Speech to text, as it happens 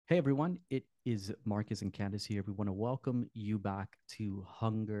Hey everyone, it is Marcus and Candace here. We want to welcome you back to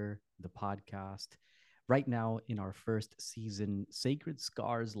Hunger, the podcast. Right now, in our first season, Sacred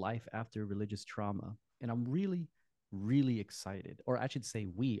Scars Life After Religious Trauma. And I'm really excited, or I should say,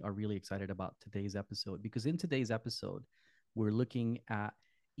 we are really excited about today's episode because in today's episode, we're looking at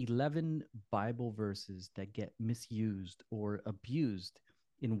 11 Bible verses that get misused or abused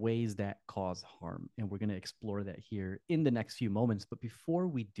in ways that cause harm. And we're going to explore that here in the next few moments. But before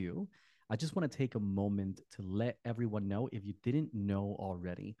we do, I just want to take a moment to let everyone know, if you didn't know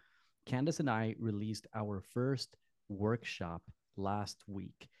already, Candace and I released our first workshop last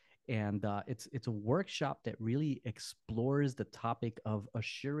week. And it's a workshop that really explores the topic of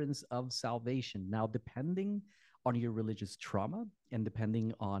assurance of salvation. Now, depending on your religious trauma and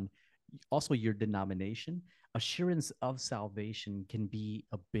depending on also your denomination, assurance of salvation can be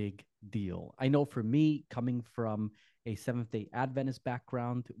a big deal. I know for me, coming from a Seventh day Adventist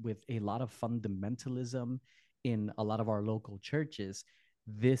background with a lot of fundamentalism in a lot of our local churches,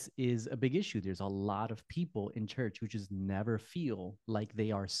 this is a big issue. There's a lot of people in church who just never feel like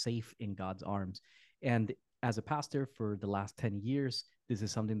they are safe in God's arms. And as a pastor for the last 10 years, this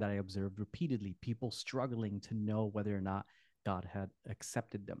is something that I observed repeatedly, people struggling to know whether or not God had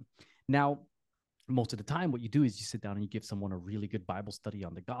accepted them. Now, most of the time, what you do is you sit down and you give someone a really good Bible study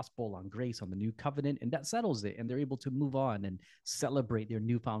on the gospel, on grace, on the new covenant, and that settles it. And they're able to move on and celebrate their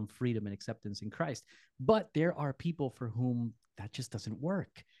newfound freedom and acceptance in Christ. But there are people for whom that just doesn't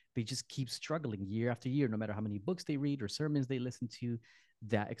work. They just keep struggling year after year, no matter how many books they read or sermons they listen to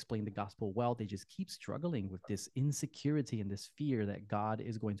that explain the gospel well. They just keep struggling with this insecurity and this fear that God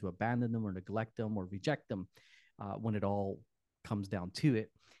is going to abandon them or neglect them or reject them when it all comes down to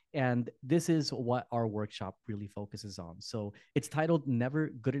it. And this is what our workshop really focuses on. So it's titled Never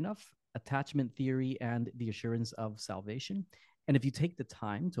Good Enough: Attachment Theory and the Assurance of Salvation. And if you take the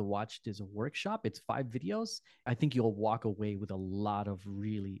time to watch this workshop, it's 5 videos. I think you'll walk away with a lot of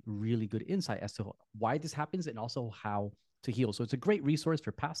really good insight as to why this happens and also how to heal. So it's a great resource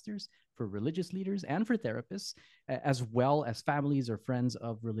for pastors, for religious leaders, and for therapists, as well as families or friends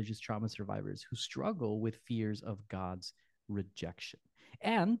of religious trauma survivors who struggle with fears of God's rejection.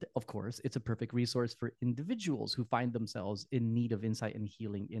 And of course, it's a perfect resource for individuals who find themselves in need of insight and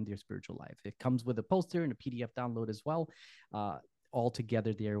healing in their spiritual life. It comes with a poster and a PDF download as well, all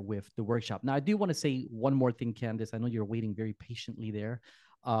together there with the workshop. Now, I do want to say one more thing, Candace. I know you're waiting very patiently there.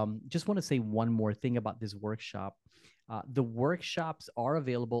 Just want to say one more thing about this workshop. The workshops are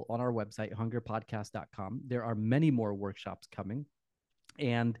available on our website, hungerpodcast.com. There are many more workshops coming,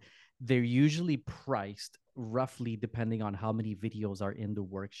 and they're usually priced roughly depending on how many videos are in the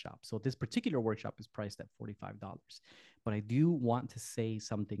workshop. So this particular workshop is priced at $45. But I do want to say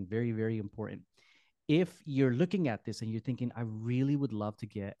something very important. If you're looking at this and you're thinking, I really would love to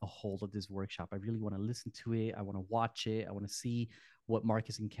get a hold of this workshop, I really want to listen to it, I want to watch it, I want to see what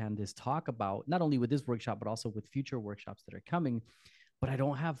Marcus and Candace talk about, not only with this workshop, but also with future workshops that are coming, but I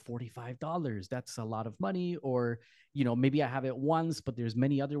don't have $45. That's a lot of money. Or, maybe I have it once, but there's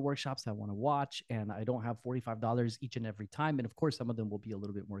many other workshops I want to watch and I don't have $45 each and every time. And of course, some of them will be a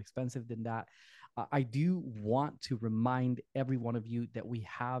little bit more expensive than that. I do want to remind every one of you that we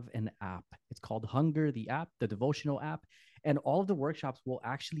have an app. It's called Hunger, the app, the devotional app. And all of the workshops will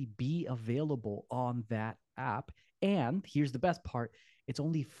actually be available on that app. And here's the best part, it's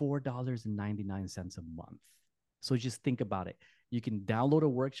only $4.99 a month. So just think about it. You can download a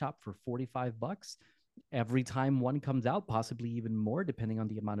workshop for $45 every time one comes out, possibly even more, depending on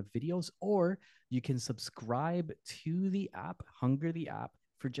the amount of videos, or you can subscribe to the app, Hunger the app,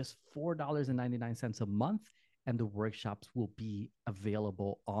 for just $4.99 a month. And the workshops will be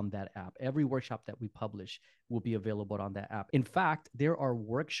available on that app. Every workshop that we publish will be available on that app. In fact, there are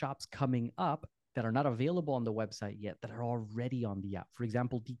workshops coming up that are not available on the website yet that are already on the app. For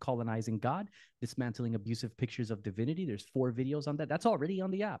example, Decolonizing God, Dismantling Abusive Pictures of Divinity. There's 4 videos on that. That's already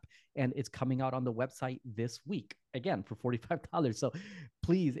on the app. And it's coming out on the website this week, again, for $45. So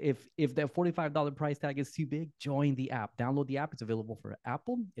please, if that $45 price tag is too big, join the app. Download the app. It's available for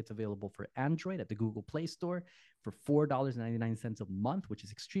Apple. It's available for Android at the Google Play Store for $4.99 a month, which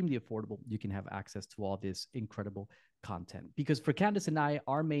is extremely affordable. You can have access to all this incredible content. Because for Candace and I,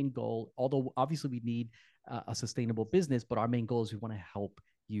 our main goal, although obviously we need a sustainable business, but our main goal is we want to help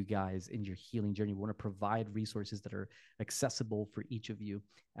you guys in your healing journey. We want to provide resources that are accessible for each of you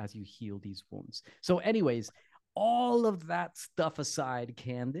as you heal these wounds. So anyways, all of that stuff aside,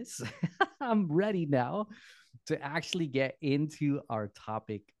 Candace, I'm ready now to actually get into our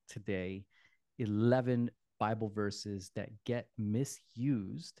topic today, 11 Bible verses that get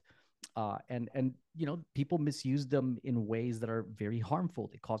misused And people misuse them in ways that are very harmful.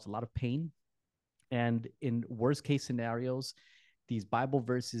 They cause a lot of pain, and in worst case scenarios, these Bible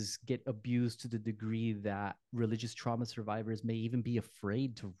verses get abused to the degree that religious trauma survivors may even be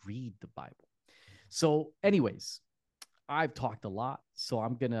afraid to read the Bible. So, anyways, I've talked a lot, so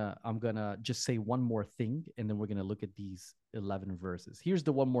I'm gonna just say one more thing, and then we're gonna look at these 11 verses. Here's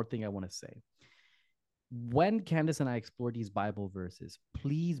the one more thing I want to say. When Candace and I explore these Bible verses,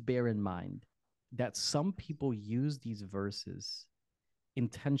 please bear in mind that some people use these verses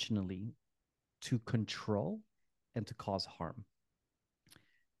intentionally to control and to cause harm.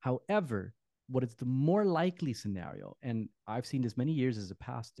 However, what is the more likely scenario, and I've seen this many years as a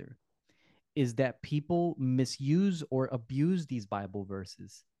pastor, is that people misuse or abuse these Bible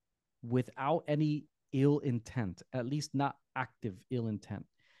verses without any ill intent, at least not active ill intent.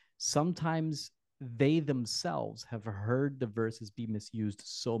 Sometimes they themselves have heard the verses be misused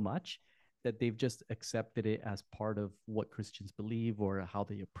so much that they've just accepted it as part of what Christians believe or how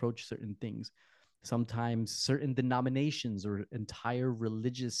they approach certain things. Sometimes certain denominations or entire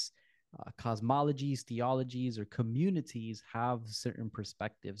religious cosmologies, theologies, or communities have certain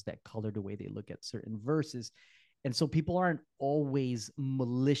perspectives that color the way they look at certain verses. And so people aren't always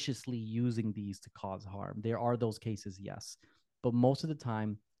maliciously using these to cause harm. There are those cases, yes. But most of the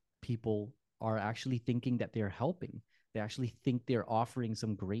time, people are actually thinking that they're helping. They actually think they're offering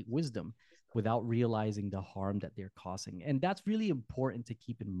some great wisdom without realizing the harm that they're causing. And that's really important to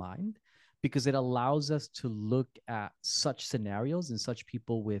keep in mind because it allows us to look at such scenarios and such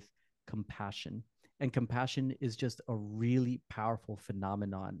people with compassion. And compassion is just a really powerful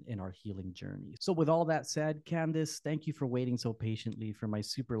phenomenon in our healing journey. So, with all that said, Candice, thank you for waiting so patiently for my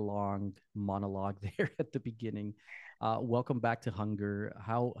super long monologue there at the beginning. Welcome back to Hunger.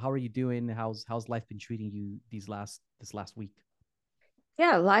 How are you doing? How's life been treating you this last week?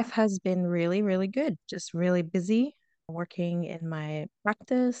 Yeah, life has been really, really good. Just really busy working in my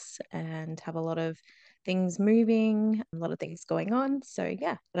practice and have a lot of things moving, a lot of things going on. So,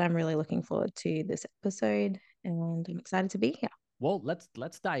 yeah, but I'm really looking forward to this episode and I'm excited to be here. Well,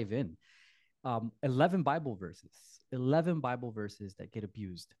 let's dive in. 11 Bible verses, 11 Bible verses that get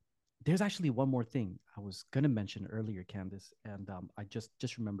abused. There's actually one more thing I was gonna mention earlier, Candice, and I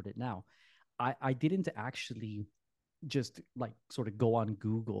just remembered it now. I didn't actually just like sort of go on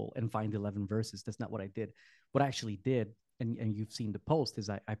Google and find 11 verses. That's not what I did. What I actually did, and you've seen the post, is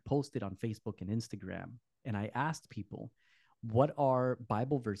I posted on Facebook and Instagram, and I asked people, what are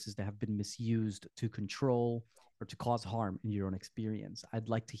Bible verses that have been misused to control or to cause harm in your own experience? I'd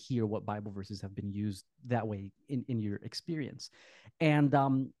like to hear what Bible verses have been used that way in your experience. And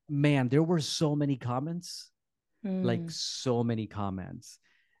man, there were so many comments, like Mm. so many comments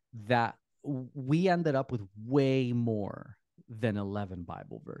that we ended up with way more than 11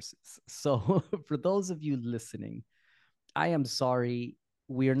 Bible verses. So, for those of you listening, I am sorry.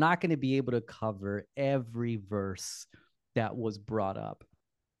 We are not going to be able to cover every verse that was brought up.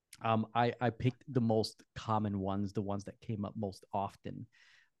 I picked the most common ones, the ones that came up most often,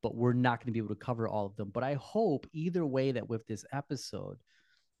 but we're not going to be able to cover all of them. But I hope either way that with this episode,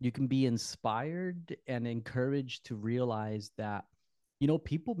 you can be inspired and encouraged to realize that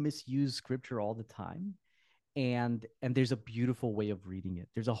people misuse scripture all the time, and there's a beautiful way of reading it.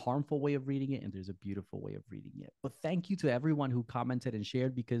 There's a harmful way of reading it, and there's a beautiful way of reading it. But thank you to everyone who commented and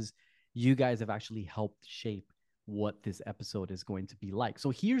shared, because you guys have actually helped shape what this episode is going to be like. So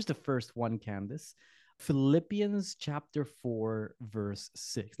here's the first one, Candace. Philippians chapter 4 verse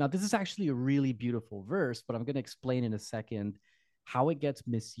 6. Now this is actually a really beautiful verse, but I'm going to explain in a second how it gets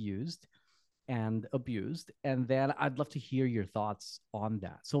misused and abused. And then I'd love to hear your thoughts on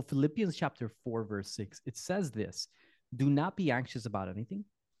that. So, Philippians chapter 4, verse 6, it says this: Do not be anxious about anything,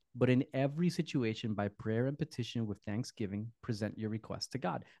 but in every situation, by prayer and petition with thanksgiving, present your requests to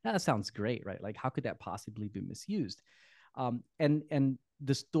God. Now, that sounds great, right? Like, how could that possibly be misused? And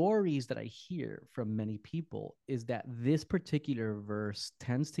the stories that I hear from many people is that this particular verse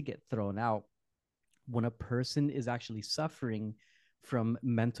tends to get thrown out when a person is actually suffering from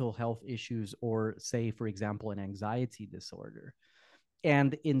mental health issues, or say, for example, an anxiety disorder.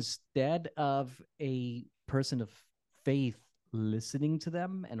 And instead of a person of faith listening to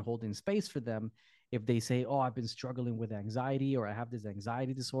them and holding space for them, if they say, oh, I've been struggling with anxiety, or I have this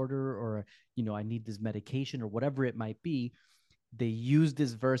anxiety disorder, or I need this medication, or whatever it might be, they use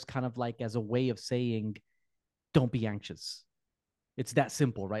this verse kind of like as a way of saying, don't be anxious. It's that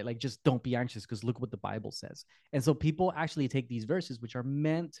simple, right? Like, just don't be anxious because look what the Bible says. And so people actually take these verses, which are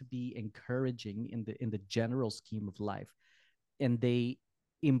meant to be encouraging in the general scheme of life, and they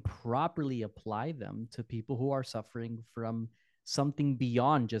improperly apply them to people who are suffering from something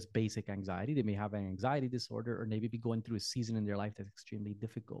beyond just basic anxiety. They may have an anxiety disorder or maybe be going through a season in their life that's extremely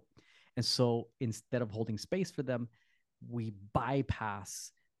difficult. And so instead of holding space for them, we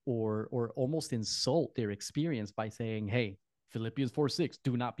bypass or almost insult their experience by saying, hey, Philippians 4:6,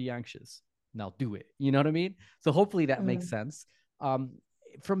 do not be anxious. Now do it. You know what I mean? So hopefully that makes Mm. sense. Um,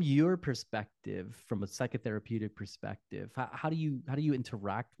 from your perspective, from a psychotherapeutic perspective, how do you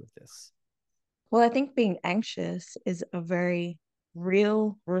interact with this? Well, I think being anxious is a very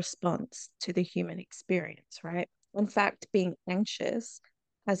real response to the human experience, right? In fact, being anxious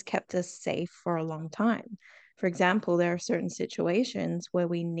has kept us safe for a long time. For example, there are certain situations where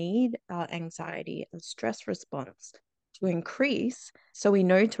we need our anxiety and stress response to increase so we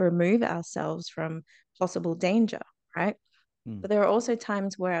know to remove ourselves from possible danger, right? Mm, But there are also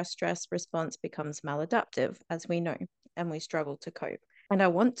times where our stress response becomes maladaptive, as we know, and we struggle to cope. And I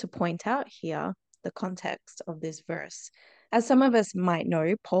want to point out here the context of this verse. As some of us might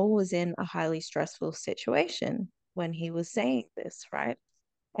know, Paul was in a highly stressful situation when he was saying this, right?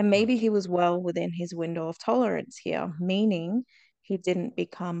 And mm, maybe he was well within his window of tolerance here, meaning he didn't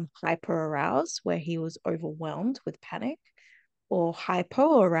become hyper aroused where he was overwhelmed with panic, or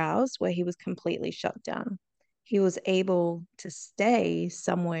hypoaroused, where he was completely shut down. He was able to stay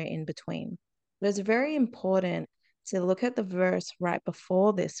somewhere in between. But it's very important to look at the verse right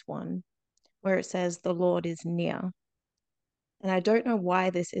before this one, where it says, the Lord is near. And I don't know why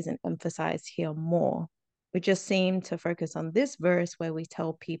this isn't emphasized here more. We just seem to focus on this verse where we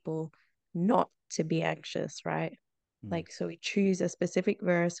tell people not to be anxious, right? mm, Like, so we choose a specific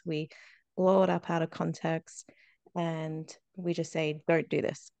verse, we blow it up out of context, and we just say, don't do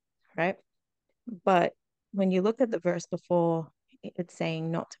this, right? But when you look at the verse before, it's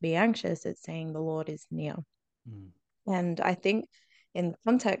saying not to be anxious, it's saying the Lord is near. mm, And I think in the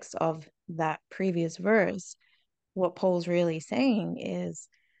context of that previous verse, what Paul's really saying is,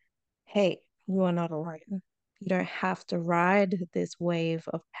 hey, you are not alone. You don't have to ride this wave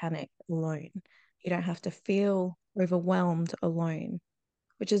of panic alone. You don't have to feel overwhelmed alone,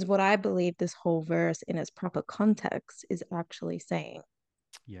 which is what I believe this whole verse in its proper context is actually saying.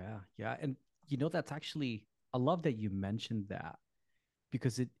 yeah, yeah. And that's actually, I love that you mentioned that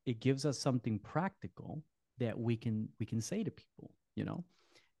because it gives us something practical that we can say to people,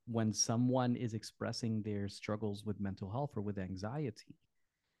 when someone is expressing their struggles with mental health or with anxiety.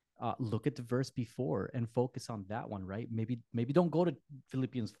 Look at the verse before and focus on that one, right? Maybe don't go to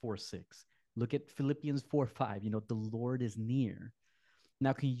Philippians 4:6. Look at Philippians 4:5. The Lord is near.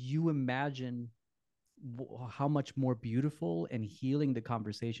 Now, can you imagine how much more beautiful and healing the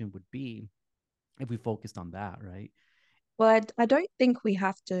conversation would be if we focused on that, right? Well, I don't think we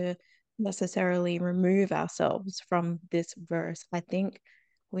have to necessarily remove ourselves from this verse. I think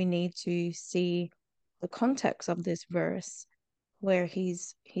we need to see the context of this verse where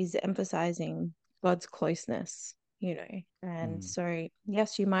he's emphasizing God's closeness, And Mm, so,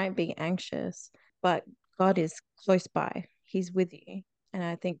 yes, you might be anxious, but God is close by. He's with you. And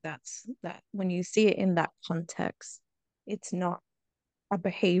I think that's that when you see it in that context, it's not a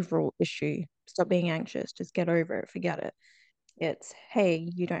behavioral issue. Stop being anxious, just get over it, forget it. It's, hey,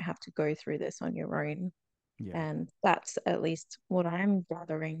 you don't have to go through this on your own. yeah. And that's at least what I'm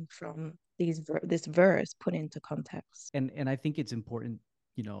gathering from this verse put into context. And I think it's important,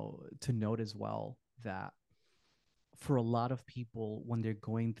 to note as well that for a lot of people when they're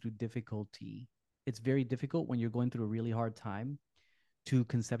going through difficulty, it's very difficult when you're going through a really hard time to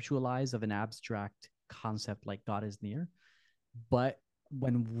conceptualize of an abstract concept like God is near. But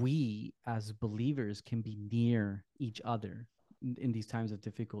when we as believers can be near each other in these times of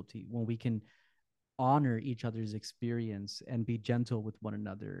difficulty, when we can honor each other's experience and be gentle with one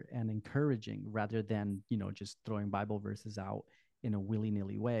another and encouraging rather than, just throwing Bible verses out in a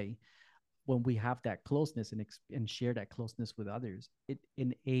willy-nilly way, when we have that closeness and share that closeness with others, it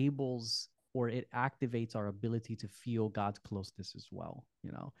enables or it activates our ability to feel God's closeness as well.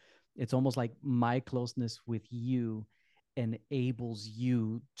 It's almost like my closeness with you enables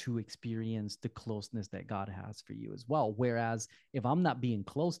you to experience the closeness that God has for you as well. Whereas if I'm not being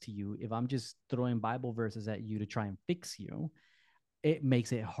close to you, if I'm just throwing Bible verses at you to try and fix you, it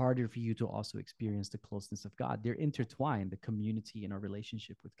makes it harder for you to also experience the closeness of God. They're intertwined, the community and our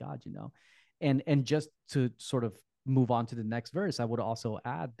relationship with God. And just to sort of move on to the next verse, I would also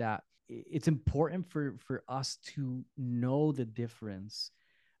add that it's important for us to know the difference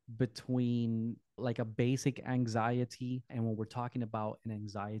between like a basic anxiety and when we're talking about an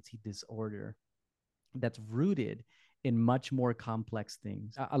anxiety disorder that's rooted in much more complex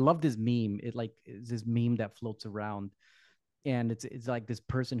things. I love this meme. It like is this meme that floats around and it's like this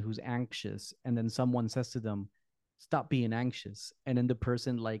person who's anxious and then someone says to them, stop being anxious. And then the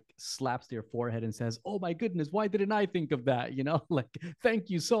person like slaps their forehead and says, oh my goodness, why didn't I think of that? Like, thank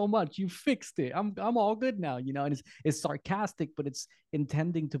you so much, you fixed it, I'm all good now. And it's sarcastic, but it's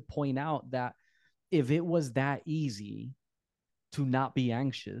intending to point out that if it was that easy to not be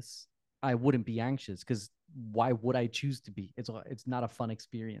anxious, I wouldn't be anxious, because why would I choose to be? It's not a fun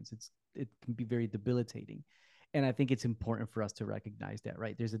experience. It can be very debilitating. And I think it's important for us to recognize that,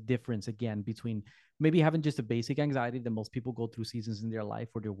 right? There's a difference again between maybe having just a basic anxiety that most people go through seasons in their life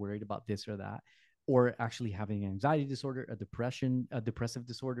where they're worried about this or that, or actually having an anxiety disorder, a depressive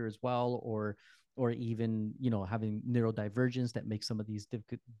disorder as well, or even having neurodivergence that makes some of these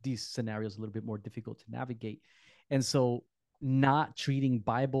scenarios a little bit more difficult to navigate. And so not treating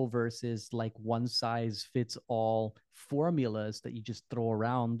Bible verses like one size fits all formulas that you just throw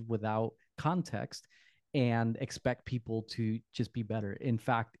around without context and expect people to just be better. In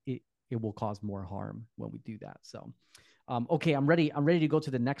fact, it will cause more harm when we do that. So, okay, I'm ready. I'm ready to go to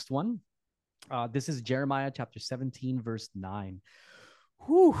the next one. This is Jeremiah chapter 17, verse 9.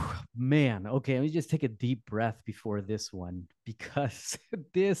 Whew, man. Okay, let me just take a deep breath before this one, because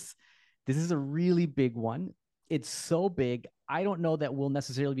this is a really big one. It's so big. I don't know that we'll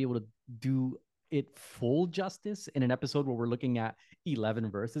necessarily be able to do it full justice in an episode where we're looking at 11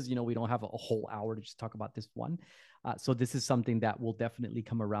 verses. We don't have a whole hour to just talk about this one. So this is something that we'll definitely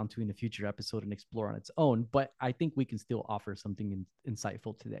come around to in a future episode and explore on its own. But I think we can still offer something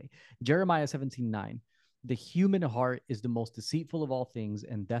insightful today. Jeremiah 17:9. The human heart is the most deceitful of all things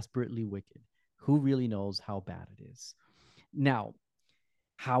and desperately wicked. Who really knows how bad it is? Now,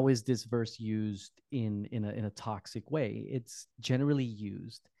 how is this verse used in a toxic way? It's generally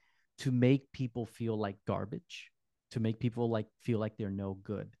used to make people feel like garbage, to make people feel like they're no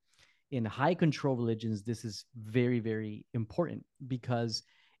good. In high control religions, this is very, very important, because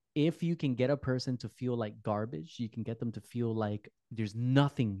if you can get a person to feel like garbage, you can get them to feel like there's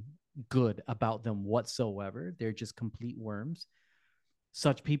nothing good about them whatsoever. They're just complete worms.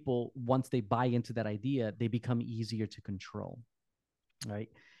 Such people, once they buy into that idea, they become easier to control, right?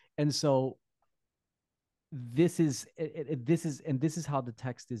 And so this is how the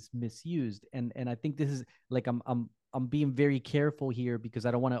text is misused. And I think this is like I'm being very careful here, because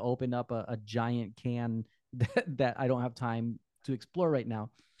I don't want to open up a giant can that I don't have time to explore right now.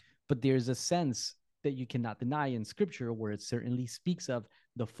 But there's a sense that you cannot deny in scripture where it certainly speaks of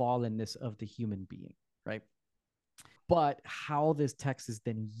the fallenness of the human being, right? But how this text is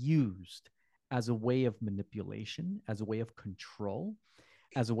then used as a way of manipulation, as a way of control,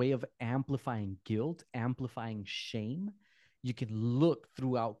 as a way of amplifying guilt, amplifying shame, you can look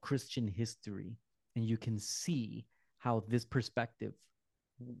throughout Christian history and you can see how this perspective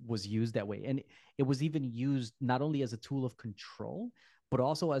was used that way. And it was even used not only as a tool of control, but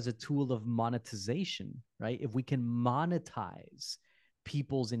also as a tool of monetization, right? If we can monetize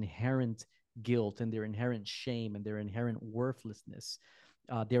people's inherent guilt and their inherent shame and their inherent worthlessness,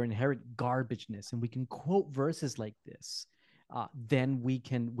 their inherent garbageness, and we can quote verses like this, then we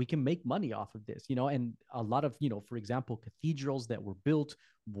can make money off of this. And a lot of, for example, cathedrals that were built,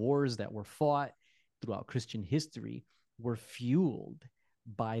 wars that were fought throughout Christian history were fueled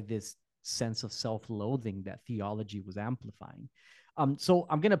by this sense of self-loathing that theology was amplifying. So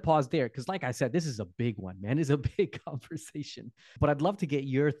I'm gonna pause there, because, like I said, this is a big one, man. It's a big conversation. But I'd love to get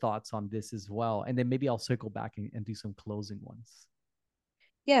your thoughts on this as well, and then maybe I'll circle back and do some closing ones.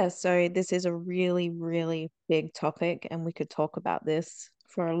 Yeah, so this is a really, really big topic, and we could talk about this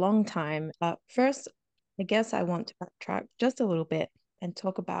for a long time. First, I guess I want to backtrack just a little bit and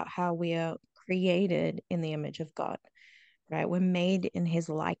talk about how we are created in the image of God, right? We're made in his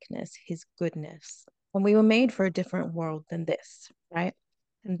likeness, his goodness, and we were made for a different world than this, right?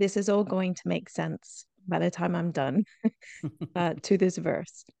 And this is all going to make sense by the time I'm done to this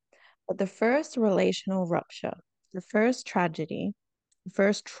verse. But the first relational rupture, the first tragedy, the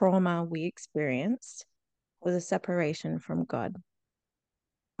first trauma we experienced was a separation from God.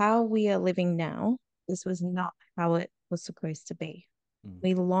 How we are living now, this was not how it was supposed to be. Mm.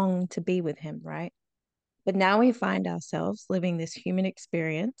 We long to be with him, right? But now we find ourselves living this human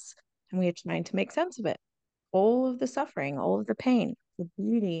experience and we are trying to make sense of it. All of the suffering, all of the pain, the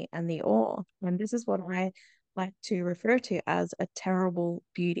beauty, and the awe. And this is what I like to refer to as a terrible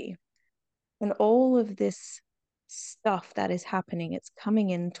beauty. And all of this stuff that is happening, it's coming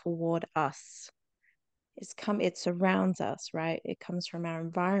in toward us. It surrounds us, right? It comes from our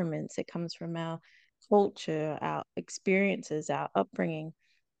environments, it comes from our culture, our experiences, our upbringing,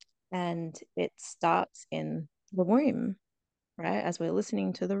 and it starts in the womb, right? As we're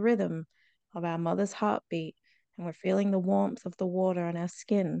listening to the rhythm of our mother's heartbeat and we're feeling the warmth of the water on our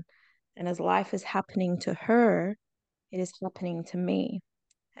skin. And as life is happening to her, it is happening to me.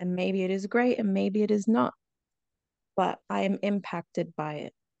 And maybe it is great and maybe it is not, but I am impacted by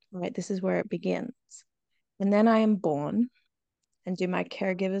it, right? This is where it begins. And then I am born, and do my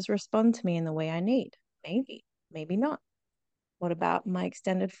caregivers respond to me in the way I need? Maybe, maybe not. What about my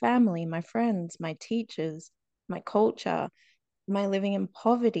extended family, my friends, my teachers, my culture? Am I living in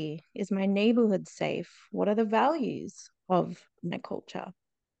poverty? Is my neighborhood safe? What are the values of my culture?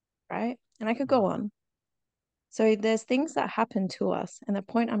 Right? And I could go Mm. on. So there's things that happen to us. And the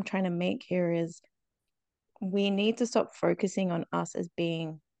point I'm trying to make here is we need to stop focusing on us as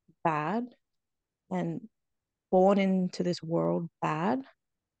being bad and born into this world bad.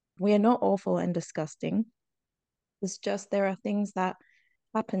 We are not awful and disgusting. It's just there are things that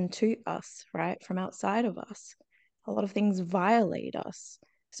happen to us, right, from outside of us. A lot of things violate us.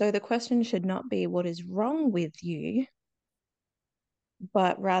 So the question should not be what is wrong with you,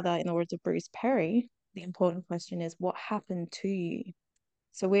 but rather, in the words of Bruce Perry, the important question is what happened to you.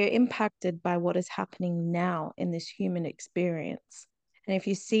 So we're impacted by what is happening now in this human experience. And if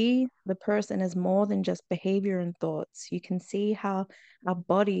you see the person as more than just behavior and thoughts, you can see how our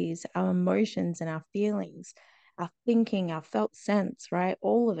bodies, our emotions, and our feelings, our thinking, our felt sense, right?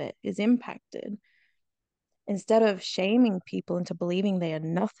 All of it is impacted. Instead of shaming people into believing they are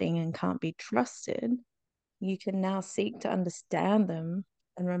nothing and can't be trusted, you can now seek to understand them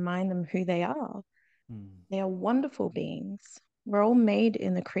and remind them who they are. Mm. They are wonderful beings. We're all made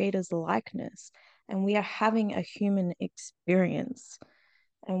in the Creator's likeness, and we are having a human experience.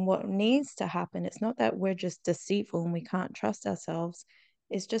 And what needs to happen, it's not that we're just deceitful and we can't trust ourselves,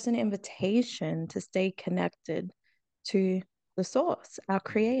 it's just an invitation to stay connected to the source, our Yeah.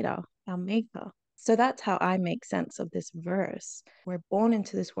 creator, our maker. So that's how I make sense of this verse. We're born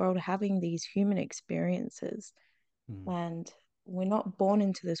into this world having these human experiences, Mm. and we're not born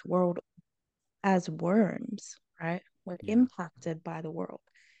into this world as worms, right? We're Yeah. impacted by the world.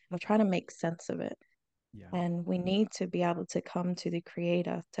 We're trying to make sense of it. Yeah. And we need to be able to come to the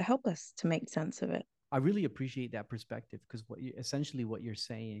creator to help us to make sense of it. I really appreciate that perspective because essentially what you're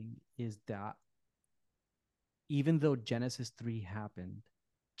saying is that even though Genesis 3 happened,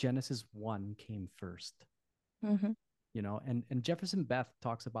 Genesis 1 came first, Mm-hmm. you know, and Jefferson Beth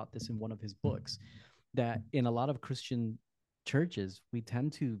talks about this in one of his books that in a lot of Christian churches, we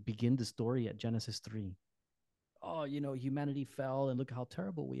tend to begin the story at Genesis 3. Oh, you know, humanity fell and look how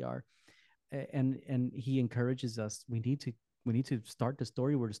terrible we are. And he encourages us we need to start the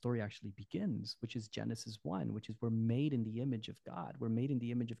story where the story actually begins, which is Genesis 1, which is we're made in the image of God. We're made in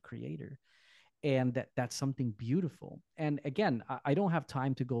the image of creator. And that's something beautiful. And again, I don't have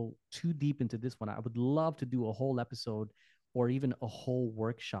time to go too deep into this one. I would love to do a whole episode or even a whole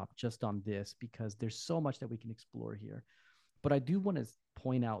workshop just on this because there's so much that we can explore here. But I do want to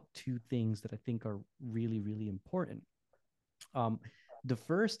point out two things that I think are really, really important. Um, the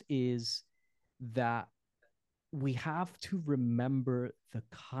first is that we have to remember the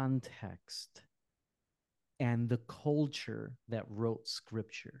context and the culture that wrote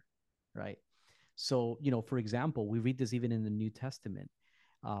scripture, right? So, you know, for example, we read this even in the New Testament,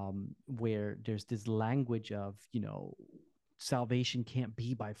 where there's this language of, you know, salvation can't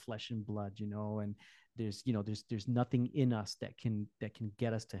be by flesh and blood, you know, and there's nothing in us that can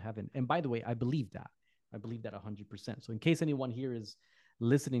get us to heaven. And by the way, I believe that 100%. So in case anyone here is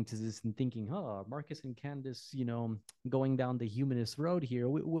listening to this and thinking, oh, Marcus and Candace, you know, going down the humanist road here,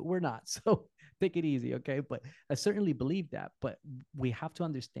 we're not. So take it easy, okay? But I certainly believe that, but we have to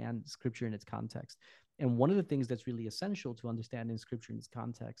understand scripture in its context. And one of the things that's really essential to understand in scripture in its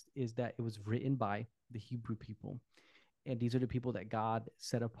context is that it was written by the Hebrew people. And these are the people that God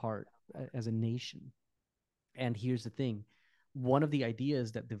set apart as a nation. And here's the thing, one of the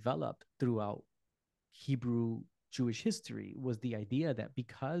ideas that developed throughout Hebrew Jewish history was the idea that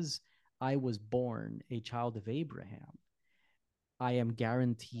because I was born a child of Abraham, I am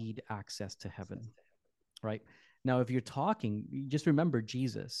guaranteed access to heaven, right? Now, if you're talking, just remember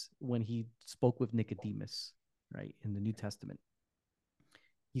Jesus when he spoke with Nicodemus, right, in the New Testament.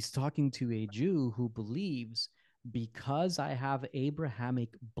 He's talking to a Jew who believes because I have Abrahamic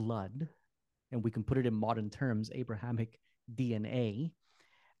blood, and we can put it in modern terms, Abrahamic DNA,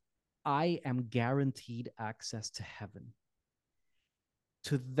 I am guaranteed access to heaven.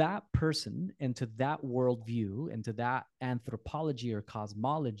 To that person and to that worldview and to that anthropology or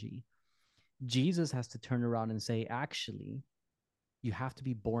cosmology, Jesus has to turn around and say, actually, you have to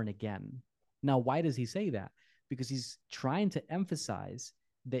be born again. Now, why does he say that? Because he's trying to emphasize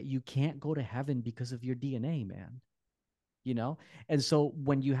that you can't go to heaven because of your DNA, man. You know? And so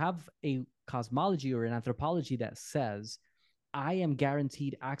when you have a cosmology or an anthropology that says, I am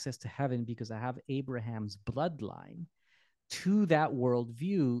guaranteed access to heaven because I have Abraham's bloodline, to that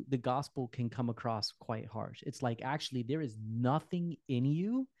worldview, the gospel can come across quite harsh. It's like, actually, there is nothing in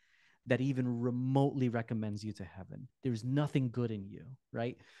you that even remotely recommends you to heaven. There's nothing good in you,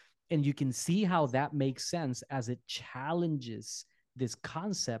 right? And you can see how that makes sense as it challenges this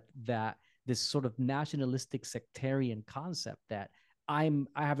concept, that this sort of nationalistic sectarian concept, that I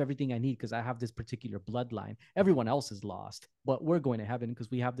have everything I need because I have this particular bloodline. Everyone else is lost, but we're going to heaven because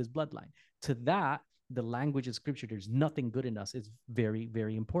we have this bloodline. To that, the language of scripture, there's nothing good in us, is very,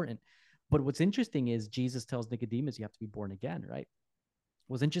 very important. But what's interesting is Jesus tells Nicodemus, you have to be born again, right?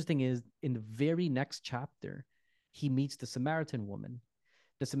 What's interesting is in the very next chapter, he meets the Samaritan woman.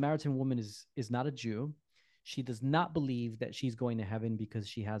 The Samaritan woman is not a Jew. She does not believe that she's going to heaven because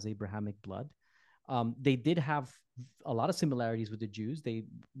she has Abrahamic blood. They did have a lot of similarities with the Jews. They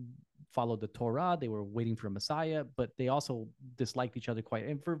followed the Torah. They were waiting for a Messiah, but they also disliked each other quite,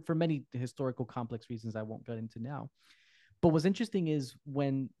 and for many historical complex reasons I won't get into now. But what's interesting is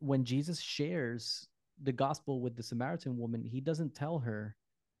when Jesus shares the gospel with the Samaritan woman, he doesn't tell her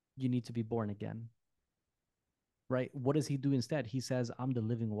you need to be born again, right? What does he do instead? He says, I'm the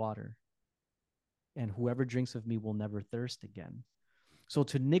living water, and whoever drinks of me will never thirst again. So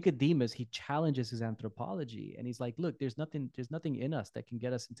to Nicodemus, he challenges his anthropology, and he's like, look, there's nothing in us that can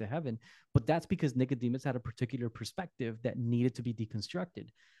get us into heaven. But that's because Nicodemus had a particular perspective that needed to be deconstructed.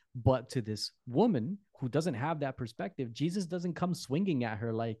 But to this woman who doesn't have that perspective, Jesus doesn't come swinging at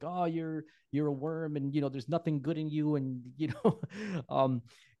her like, oh, you're a worm, and there's nothing good in you, and um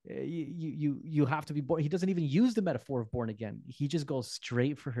you have to be born. He doesn't even use the metaphor of born again. He just goes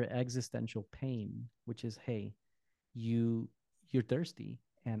straight for her existential pain, which is, hey, you you're thirsty,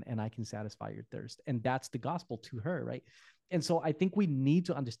 and I can satisfy your thirst. And that's the gospel to her, right? And so I think we need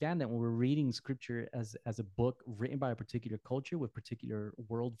to understand that when we're reading scripture as a book written by a particular culture with particular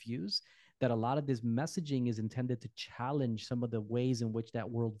worldviews, that a lot of this messaging is intended to challenge some of the ways in which that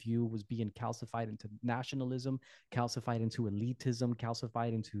worldview was being calcified into nationalism, calcified into elitism,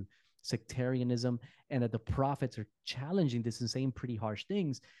 calcified into sectarianism, and that the prophets are challenging this and saying pretty harsh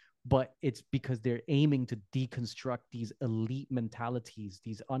things. But it's because they're aiming to deconstruct these elite mentalities,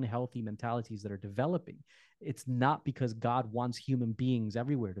 these unhealthy mentalities that are developing. It's not because God wants human beings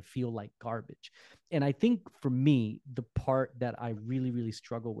everywhere to feel like garbage. And I think for me, the part that I really, really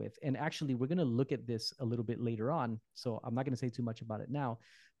struggle with, and actually we're going to look at this a little bit later on, so I'm not going to say too much about it now,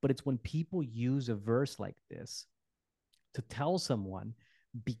 but it's when people use a verse like this to tell someone,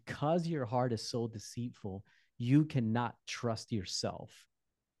 because your heart is so deceitful, you cannot trust yourself.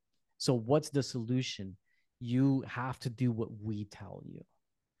 So what's the solution? You have to do what we tell you.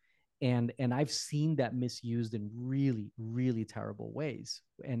 And I've seen that misused in really, really terrible ways.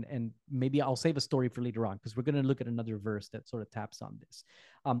 And maybe I'll save a story for later on, because we're going to look at another verse that sort of taps on this.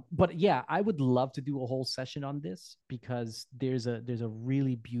 But yeah, I would love to do a whole session on this, because there's a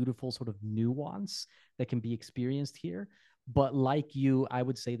really beautiful sort of nuance that can be experienced here. But like you, I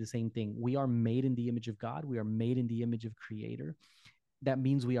would say the same thing. We are made in the image of God. We are made in the image of Creator. That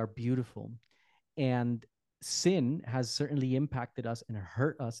means we are beautiful. And sin has certainly impacted us and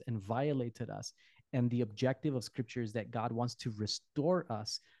hurt us and violated us. And the objective of scripture is that God wants to restore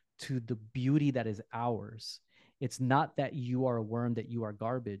us to the beauty that is ours. It's not that you are a worm, that you are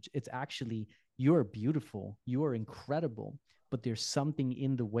garbage. It's actually, you are beautiful, you are incredible, but there's something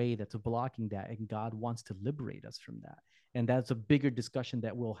in the way that's blocking that, and God wants to liberate us from that. And that's a bigger discussion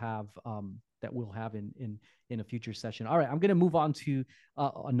that we'll have in a future session. All right, I'm going to move on to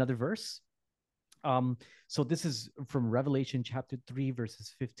another verse. So this is from Revelation chapter 3,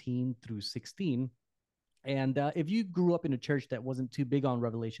 verses 15 through 16. And if you grew up in a church that wasn't too big on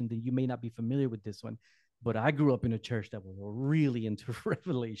Revelation, then you may not be familiar with this one. But I grew up in a church that was really into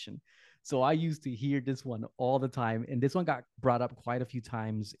Revelation. So I used to hear this one all the time. And this one got brought up quite a few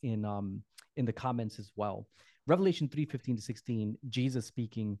times in the comments as well. Revelation 3:15 to 16, Jesus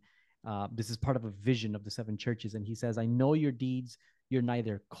speaking. This is part of a vision of the seven churches. And he says, I know your deeds. You're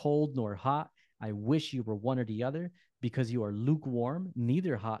neither cold nor hot. I wish you were one or the other. Because you are lukewarm,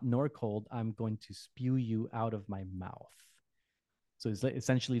 neither hot nor cold, I'm going to spew you out of my mouth. So it's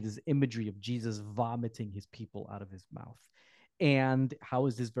essentially this imagery of Jesus vomiting his people out of his mouth. And how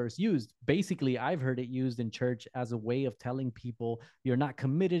is this verse used? Basically, I've heard it used in church as a way of telling people you're not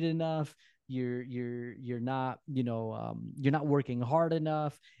committed enough, you're not, you're not working hard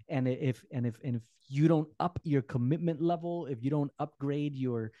enough. And if you don't up your commitment level, if you don't upgrade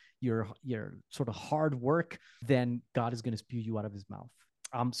your sort of hard work, then God is going to spew you out of his mouth.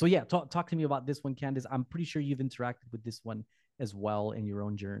 So yeah, talk to me about this one, Candace. I'm pretty sure you've interacted with this one as well in your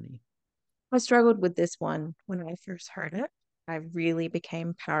own journey. I struggled with this one when I first heard it. I really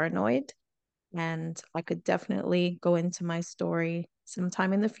became paranoid And I could definitely go into my story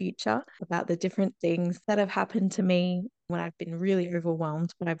sometime in the future about the different things that have happened to me when I've been really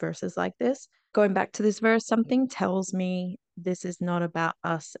overwhelmed by verses like this. Going back to this verse, something tells me this is not about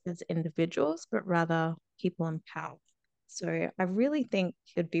us as individuals, but rather people in power. So I really think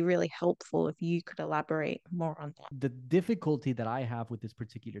it'd be really helpful if you could elaborate more on that. The difficulty that I have with this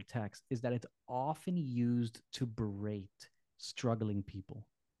particular text is that it's often used to berate struggling people.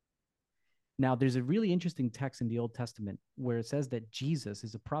 Now, there's a really interesting text in the Old Testament where it says that Jesus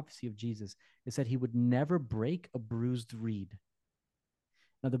is a prophecy of Jesus. It said he would never break a bruised reed.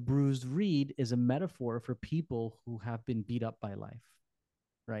 Now, the bruised reed is a metaphor for people who have been beat up by life,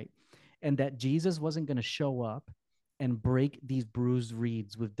 right? And that Jesus wasn't going to show up and break these bruised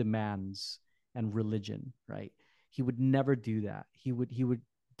reeds with demands and religion, right? He would never do that. He would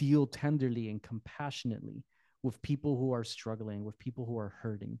deal tenderly and compassionately with people who are struggling, with people who are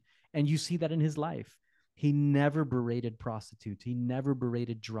hurting. And you see that in his life. He never berated prostitutes. He never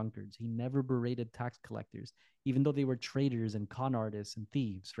berated drunkards. He never berated tax collectors, even though they were traitors and con artists and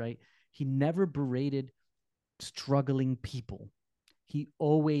thieves, right? He never berated struggling people. He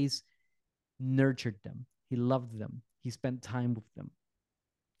always nurtured them. He loved them. He spent time with them.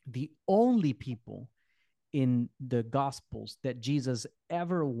 The only people in the Gospels that Jesus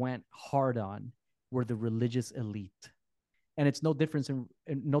ever went hard on were the religious elite. And it's no different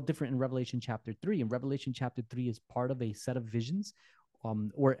in Revelation chapter 3. And Revelation chapter 3 is part of a set of visions,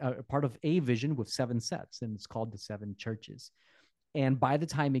 or part of a vision with seven sets, and it's called the seven churches. And by the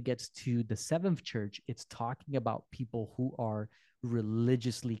time it gets to the seventh church, it's talking about people who are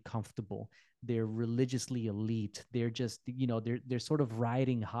religiously comfortable. They're religiously elite. They're just, they're sort of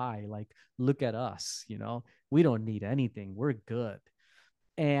riding high, like, look at us, we don't need anything. We're good.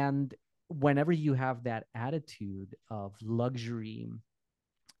 And whenever you have that attitude of luxury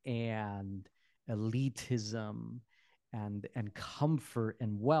and elitism and comfort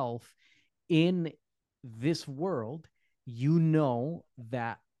and wealth in this world,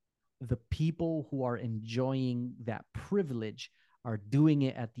 that the people who are enjoying that privilege are doing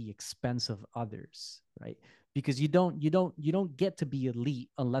it at the expense of others, right? Because you don't get to be elite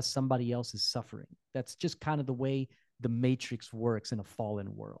unless somebody else is suffering. That's just kind of the way the matrix works in a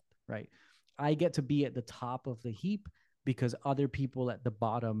fallen world, right? I get to be at the top of the heap because other people at the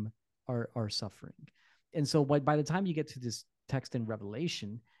bottom are suffering. And so by the time you get to this text in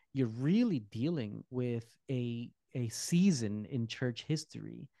Revelation, you're really dealing with a season in church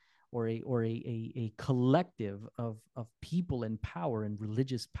history, or a collective of people in power and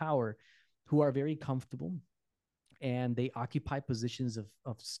religious power who are very comfortable, and they occupy positions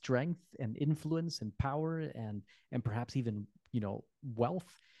of strength and influence and power and perhaps even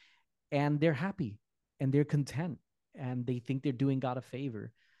wealth, and they're happy and they're content and they think they're doing God a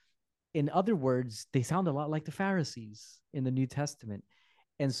favor. In other words, they sound a lot like the Pharisees in the New Testament.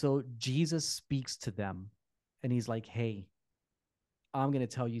 And so Jesus speaks to them and he's like, hey, I'm going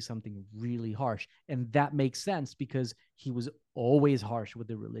to tell you something really harsh. And that makes sense because he was always harsh with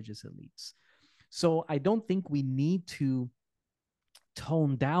the religious elites. So I don't think we need to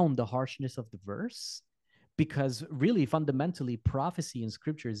tone down the harshness of the verse, because really fundamentally prophecy in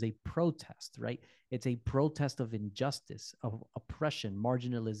scripture is a protest, right? It's a protest of injustice, of oppression,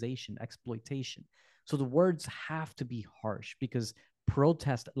 marginalization, exploitation. So the words have to be harsh because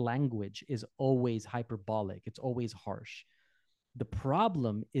protest language is always hyperbolic, it's always harsh. The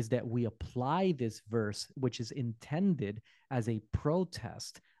problem is that we apply this verse, which is intended as a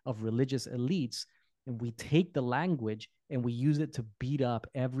protest of religious elites, and we take the language and we use it to beat up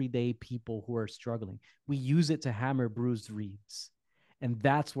everyday people who are struggling. We use it to hammer bruised reeds. And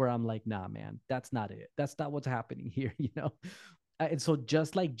that's where I'm like, nah, man, that's not it. That's not what's happening here, And so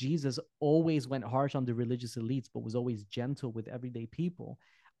just like Jesus always went harsh on the religious elites, but was always gentle with everyday people,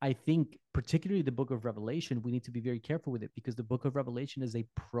 I think particularly the book of Revelation, we need to be very careful with it because the book of Revelation is a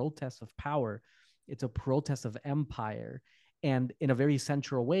protest of power. It's a protest of empire. And in a very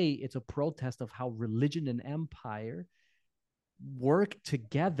central way, it's a protest of how religion and empire work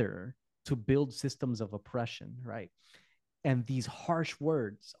together to build systems of oppression, right? And these harsh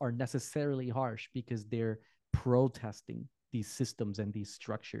words are necessarily harsh because they're protesting these systems and these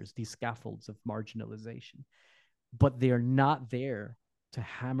structures, these scaffolds of marginalization, but they're not there to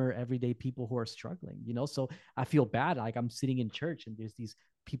hammer everyday people who are struggling, So I feel bad. Like I'm sitting in church and there's these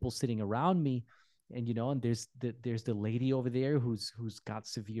people sitting around me, and there's the lady over there who's got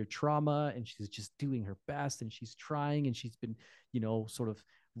severe trauma and she's just doing her best and she's trying and she's been, sort of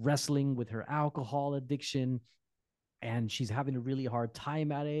wrestling with her alcohol addiction. and she's having a really hard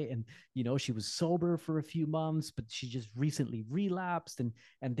time at it. And she was sober for a few months, but she just recently relapsed. And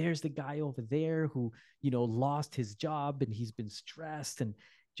there's the guy over there who lost his job, and he's been stressed and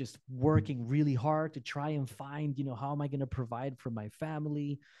just working really hard to try and find, how am I going to provide for my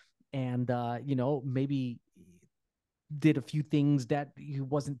family. And maybe did a few things that he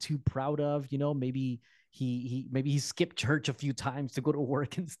wasn't too proud of. Maybe he skipped church a few times to go to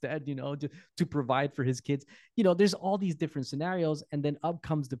work instead, to provide for his kids. There's all these different scenarios, and then up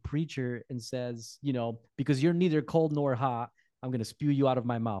comes the preacher and says, because you're neither cold nor hot, I'm going to spew you out of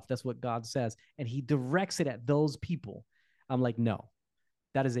my mouth. That's what God says, and he directs it at those people. I'm like, no,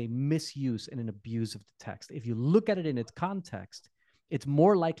 that is a misuse and an abuse of the text. If you look at it in its context, it's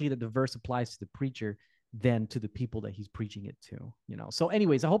more likely that the verse applies to the preacher than to the people that he's preaching it to. So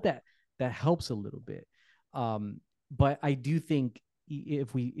anyways, I hope that helps a little bit. But I do think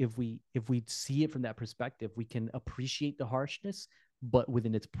if we see it from that perspective, we can appreciate the harshness, but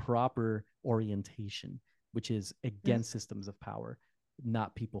within its proper orientation, which is Mm. against systems of power,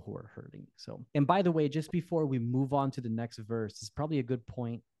 not people who are hurting. So, and by the way, just before we move on to the next verse, it's probably a good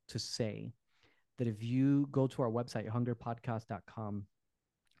point to say that if you go to our website, hungerpodcast.com,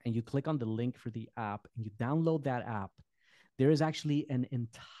 and you click on the link for the app and you download that app, there is actually an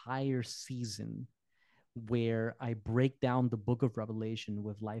entire season where I break down the book of Revelation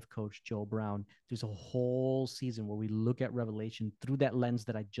with life coach Joe Brown. There's a whole season where we look at Revelation through that lens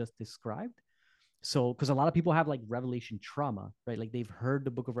that I just described. So, because a lot of people have like Revelation trauma, right? Like they've heard the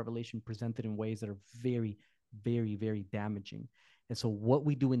book of Revelation presented in ways that are very, very, very damaging. And so, what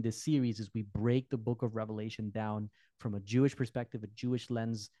we do in this series is we break the book of Revelation down from a Jewish perspective, a Jewish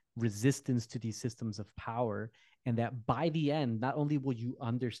lens, resistance to these systems of power. And that by the end, not only will you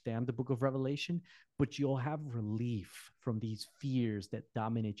understand the book of Revelation, but you'll have relief from these fears that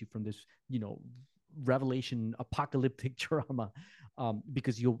dominate you, from this, Revelation apocalyptic trauma,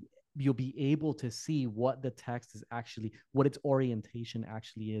 because you'll be able to see what the text is actually, what its orientation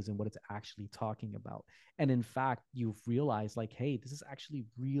actually is, and what it's actually talking about. And in fact, you've realized like, hey, this is actually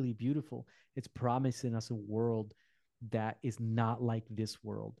really beautiful. It's promising us a world that is not like this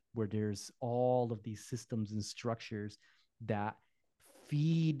world, where there's all of these systems and structures that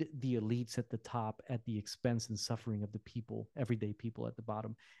feed the elites at the top at the expense and suffering of the people, everyday people at the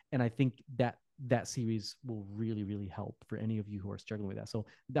bottom. And I think that series will really, really help for any of you who are struggling with that. So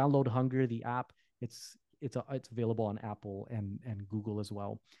download Hunger, the app. It's available on Apple and Google as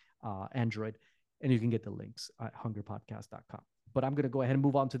well, Android, and you can get the links at hungerpodcast.com. But I'm going to go ahead and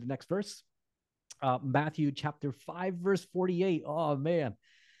move on to the next verse. Matthew chapter 5, verse 48. Oh, man.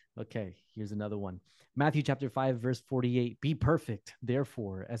 Okay, here's another one. Matthew chapter 5, verse 48. Be perfect,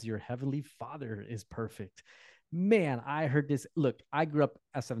 therefore, as your heavenly Father is perfect. Man, I heard this. Look, I grew up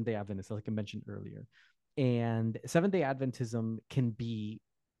as Seventh-day Adventist, like I mentioned earlier. And Seventh-day Adventism can be,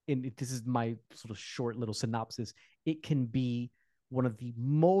 and this is my sort of short little synopsis, it can be one of the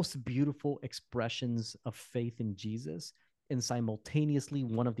most beautiful expressions of faith in Jesus, and simultaneously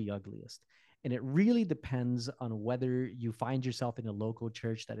one of the ugliest. And it really depends on whether you find yourself in a local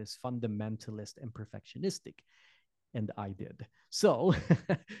church that is fundamentalist and perfectionistic. And I did. So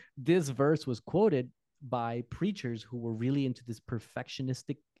this verse was quoted by preachers who were really into this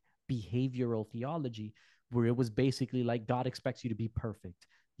perfectionistic behavioral theology, where it was basically like God expects you to be perfect.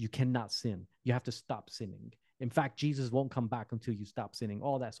 You cannot sin. You have to stop sinning. In fact, Jesus won't come back until you stop sinning,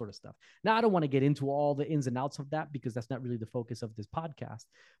 all that sort of stuff. Now, I don't want to get into all the ins and outs of that because that's not really the focus of this podcast.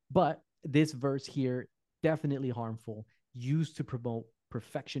 But this verse here, definitely harmful, used to promote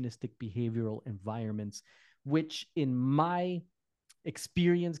perfectionistic behavioral environments, which in my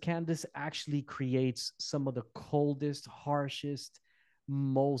experience, Candace, actually creates some of the coldest, harshest,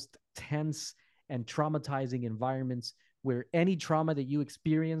 most tense and traumatizing environments, where any trauma that you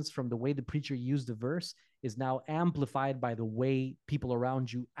experience from the way the preacher used the verse is now amplified by the way people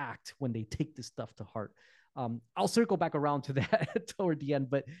around you act when they take this stuff to heart. I'll circle back around to that toward the end,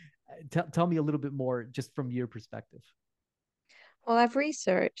 but tell me a little bit more just from your perspective. Well, I've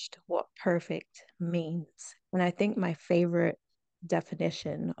researched what perfect means, and I think my favorite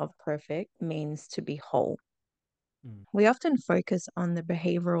definition of perfect means to be whole. Mm. We often focus on the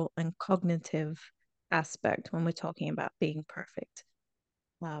behavioral and cognitive aspect when we're talking about being perfect.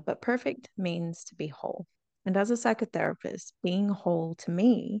 But perfect means to be whole. And as a psychotherapist, being whole to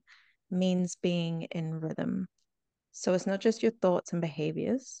me means being in rhythm. So it's not just your thoughts and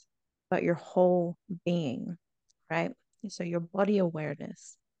behaviors, but your whole being, right? So your body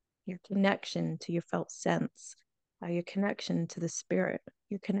awareness, your connection to your felt sense, your connection to the spirit,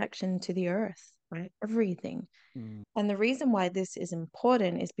 your connection to the earth. right? Everything. Mm, And the reason why this is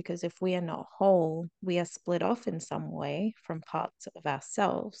important is because if we are not whole, we are split off in some way from parts of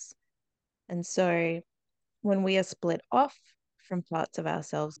ourselves. And so when we are split off from parts of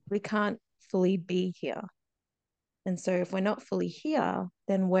ourselves, we can't fully be here. And so if we're not fully here,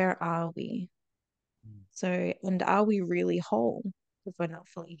 then where are we? mm, So, and are we really whole if we're not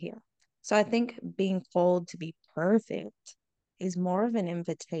fully here? So I think being called to be perfect is more of an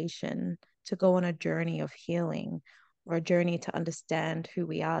invitation to go on a journey of healing or a journey to understand who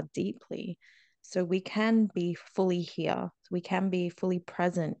we are deeply. So we can be fully here, we can be fully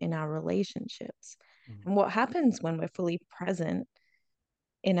present in our relationships. mm. And what happens when we're fully present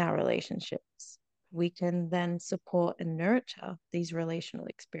in our relationships? We can then support and nurture these relational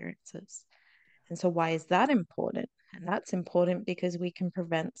experiences. And so, why is that important? And that's important because we can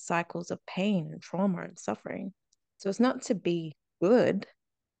prevent cycles of pain and trauma and suffering. So, it's not to be good,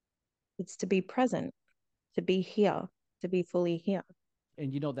 it's to be present, to be here, to be fully here.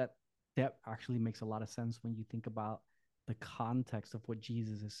 And that actually makes a lot of sense when you think about the context of what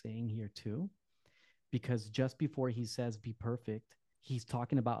Jesus is saying here too, because just before he says be perfect, he's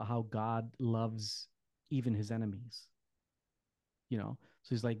talking about how God loves even his enemies. So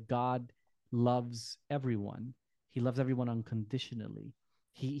he's like, God loves everyone. He loves everyone unconditionally.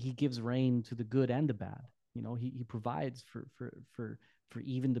 He gives rain to the good and the bad. He provides for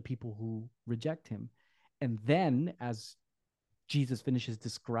even the people who reject him. And then as Jesus finishes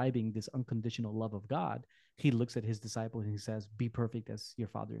describing this unconditional love of God, he looks at his disciples and he says, be perfect as your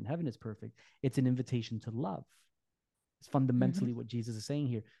Father in heaven is perfect. It's an invitation to love. It's Mm-hmm. fundamentally what Jesus is saying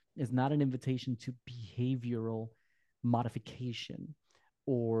here. It's not an invitation to behavioral modification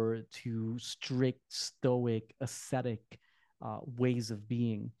or to strict, stoic, ascetic ways of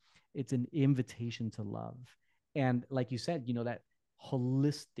being. It's an invitation to love. And like you said, that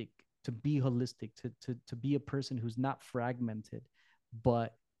holistic, to be holistic, to be a person who's not fragmented,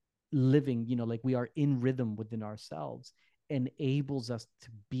 but living, like we are in rhythm within ourselves, enables us to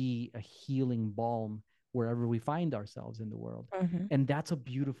be a healing balm wherever we find ourselves in the world. Mm-hmm. And that's a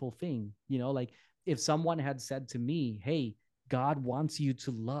beautiful thing. Like if someone had said to me, hey, God wants you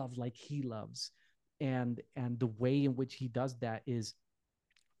to love like he loves. And the way in which he does that is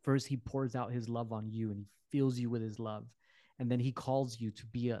first he pours out his love on you and he fills you with his love, and then he calls you to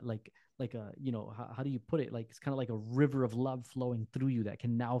be a like a how do you put it, like it's kind of like a river of love flowing through you that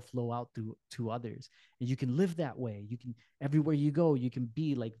can now flow out through to others, and you can live that way. You can, everywhere you go, you can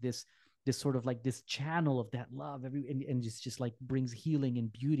be like this sort of like this channel of that love and just like brings healing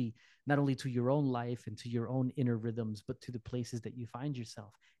and beauty not only to your own life and to your own inner rhythms, but to the places that you find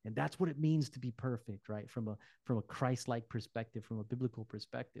yourself. And that's what it means to be perfect, right? From a Christ-like perspective, from a biblical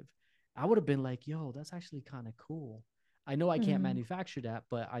perspective. I would have been like, yo, that's actually kind of cool. I know I can't Mm-hmm. manufacture that,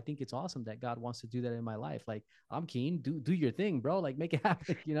 but I think it's awesome that God wants to do that in my life. Like, I'm keen, do your thing, bro. Like, make it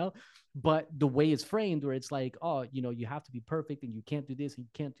happen. But the way it's framed, where it's like, oh, you have to be perfect and you can't do this and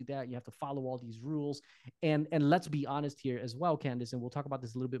you can't do that. You have to follow all these rules. And let's be honest here as well, Candace, and we'll talk about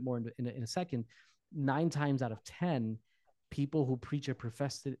this a little bit more in a second. 9 times out of 10, people who preach a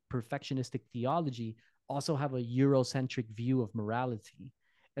perfectionistic theology also have a Eurocentric view of morality.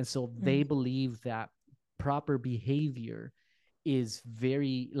 And so they believe that proper behavior is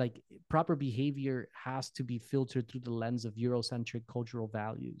very like proper behavior has to be filtered through the lens of Eurocentric cultural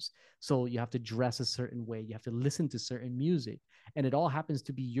values. So you have to dress a certain way, you have to listen to certain music, and it all happens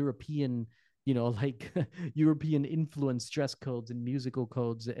to be European, like European influence dress codes and musical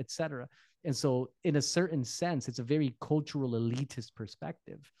codes, etc. And so in a certain sense, it's a very cultural elitist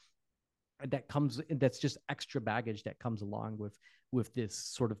perspective that's just extra baggage that comes along with this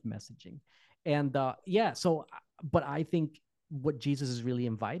sort of messaging. And yeah, so but I think what Jesus is really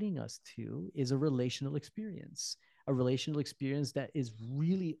inviting us to is a relational experience that is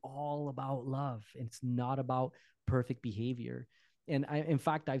really all about love. It's not about perfect behavior. And in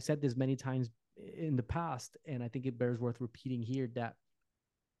fact, I've said this many times in the past, and I think it bears worth repeating here, that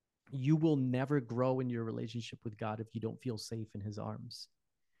you will never grow in your relationship with God if you don't feel safe in his arms.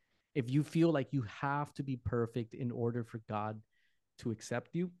 If you feel like you have to be perfect in order for God to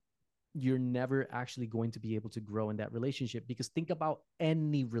accept you, you're never actually going to be able to grow in that relationship. Because think about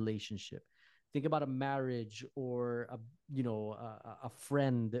any relationship. Think about a marriage or a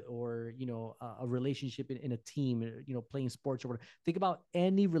friend, or a relationship in a team, playing sports or whatever. Think about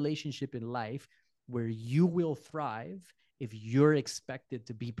any relationship in life where you will thrive if you're expected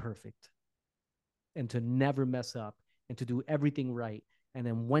to be perfect and to never mess up and to do everything right. And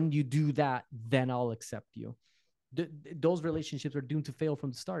then when you do that, then I'll accept you. those relationships are doomed to fail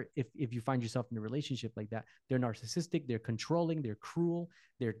from the start. If you find yourself in a relationship like that, they're narcissistic, they're controlling, they're cruel,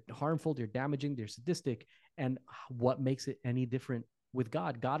 they're harmful, they're damaging, they're sadistic. And what makes it any different with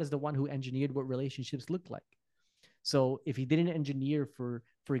God? God is the one who engineered what relationships look like. So if he didn't engineer, for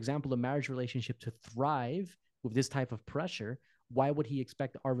example, a marriage relationship to thrive with this type of pressure, why would he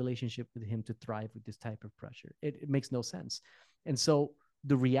expect our relationship with him to thrive with this type of pressure? It makes no sense. And so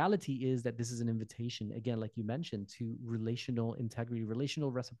the reality is that this is an invitation, again, like you mentioned, to relational integrity,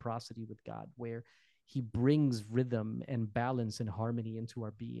 relational reciprocity with God, where he brings rhythm and balance and harmony into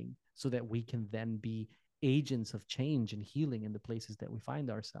our being so that we can then be agents of change and healing in the places that we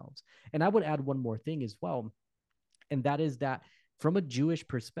find ourselves. And I would add one more thing as well, and that is that from a Jewish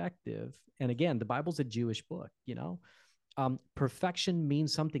perspective, and again, the Bible's a Jewish book, perfection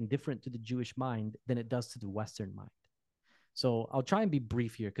means something different to the Jewish mind than it does to the Western mind. So I'll try and be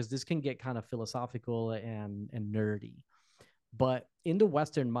brief here because this can get kind of philosophical and nerdy. But in the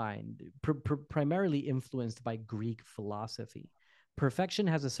Western mind, primarily influenced by Greek philosophy, perfection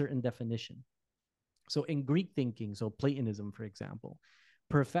has a certain definition. So in Greek thinking, so Platonism, for example,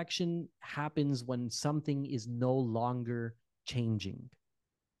 perfection happens when something is no longer changing,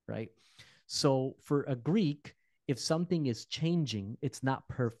 right? So for a Greek, if something is changing, it's not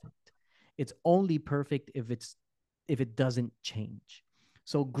perfect. It's only perfect if it doesn't change.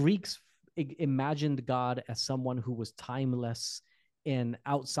 So Greeks imagined God as someone who was timeless and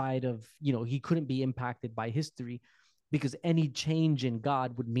outside of, he couldn't be impacted by history, because any change in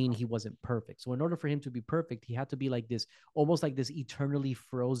God would mean he wasn't perfect. So in order for him to be perfect, he had to be like this, almost like this eternally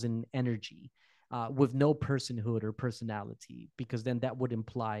frozen energy, with no personhood or personality, because then that would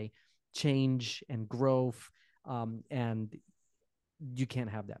imply change and growth. And you can't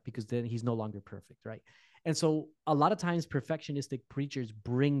have that because then he's no longer perfect, right? And so a lot of times perfectionistic preachers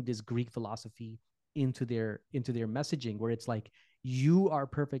bring this Greek philosophy into their messaging, where it's like, you are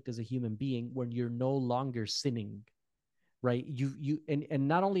perfect as a human being when you're no longer sinning, right? And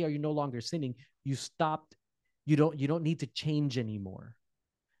not only are you no longer sinning, you stopped, you don't need to change anymore,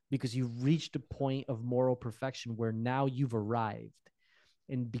 because you've reached a point of moral perfection where now you've arrived.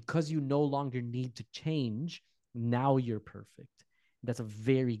 And because you no longer need to change, now you're perfect. That's a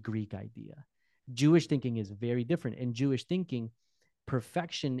very Greek idea. Jewish thinking is very different. In Jewish thinking,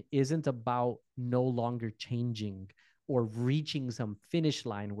 perfection isn't about no longer changing or reaching some finish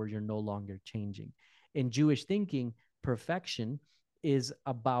line where you're no longer changing. In Jewish thinking, perfection is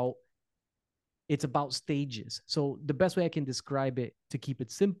about it's about stages. So the best way I can describe it to keep it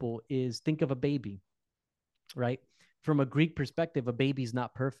simple is, think of a baby, right? From a Greek perspective, a baby's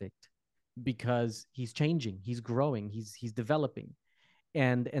not perfect because he's changing, he's growing, he's developing.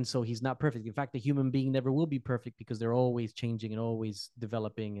 And so he's not perfect. In fact, a human being never will be perfect because they're always changing and always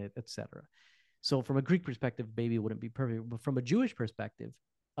developing, etc. So from a Greek perspective, a baby wouldn't be perfect. But from a Jewish perspective,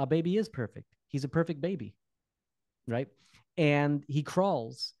 a baby is perfect. He's a perfect baby, right? And he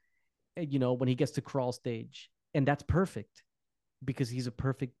crawls, when he gets to crawl stage, and that's perfect because he's a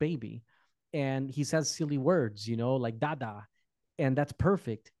perfect baby. And he says silly words, like dada, and that's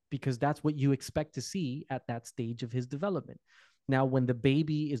perfect because that's what you expect to see at that stage of his development. Now, when the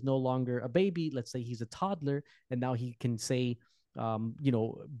baby is no longer a baby, let's say he's a toddler, and now he can say,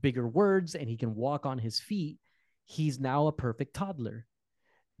 bigger words, and he can walk on his feet. He's now a perfect toddler.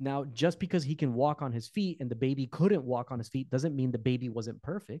 Now, just because he can walk on his feet and the baby couldn't walk on his feet doesn't mean the baby wasn't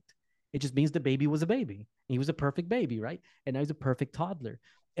perfect. It just means the baby was a baby. He was a perfect baby, right? And now he's a perfect toddler.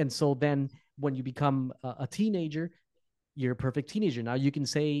 And so then when you become a teenager, you're a perfect teenager. Now you can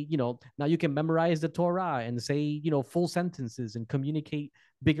say, now you can memorize the Torah and say, full sentences and communicate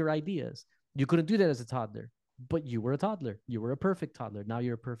bigger ideas. You couldn't do that as a toddler, but you were a toddler. You were a perfect toddler. Now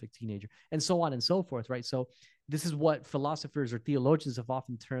you're a perfect teenager, and so on and so forth, right? So this is what philosophers or theologians have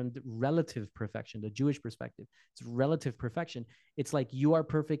often termed relative perfection, the Jewish perspective. It's relative perfection. It's like you are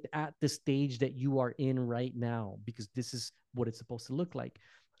perfect at the stage that you are in right now, because this is what it's supposed to look like.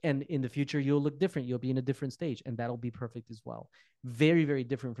 And in the future, you'll look different. You'll be in a different stage, and that'll be perfect as well. Very, very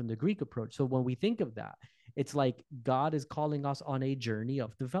different from the Greek approach. So when we think of that, it's like God is calling us on a journey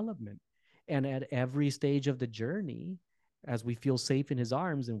of development. And at every stage of the journey, as we feel safe in his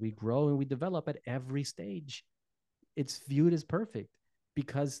arms and we grow and we develop, at every stage, it's viewed as perfect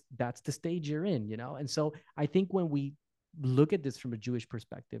because that's the stage you're in. And so I think when we look at this from a Jewish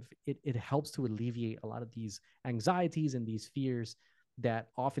perspective, it helps to alleviate a lot of these anxieties and these fears that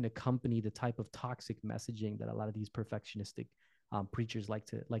often accompany the type of toxic messaging that a lot of these perfectionistic preachers like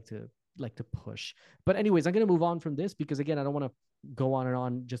to push. But anyways, I'm going to move on from this because, again, I don't want to go on and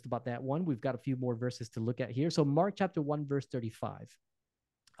on just about that one. We've got a few more verses to look at here. So Mark chapter 1, verse 35.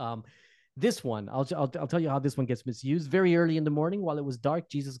 This one, I'll tell you how this one gets misused. Very early in the morning, while it was dark,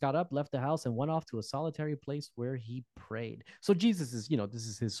 Jesus got up, left the house, and went off to a solitary place where he prayed. So Jesus is, this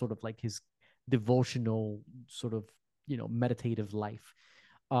is his sort of like his devotional sort of, meditative life.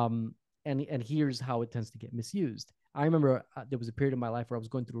 Um, and here's how it tends to get misused. I remember there was a period of my life where I was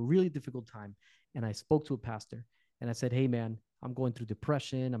going through a really difficult time, and I spoke to a pastor, and I said, "Hey, man, I'm going through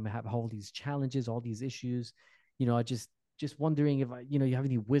depression. I'm gonna have all these challenges, all these issues. I just wondering if you have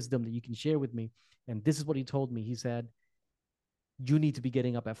any wisdom that you can share with me." And this is what he told me. He said, "You need to be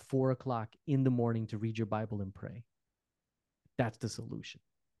getting up at 4 o'clock in the morning to read your Bible and pray. That's the solution."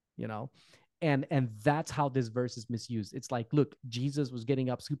 you know and that's how this verse is misused. It's like, look, Jesus was getting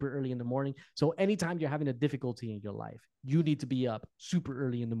up super early in the morning, so anytime you're having a difficulty in your life, you need to be up super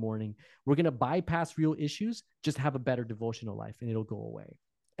early in the morning. We're going to bypass real issues, just have a better devotional life and it'll go away.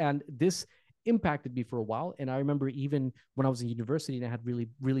 And this impacted me for a while. And I remember even when I was in university and I had really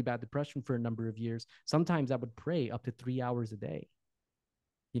really bad depression for a number of years, sometimes I would pray up to 3 hours a day,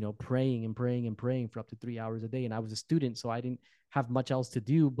 praying and praying and praying for up to 3 hours a day. And I was a student, so I didn't have much else to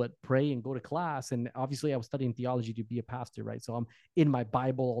do but pray and go to class. And obviously, I was studying theology to be a pastor, right? So I'm in my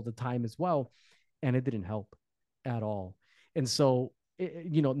Bible all the time as well. And it didn't help at all. And so,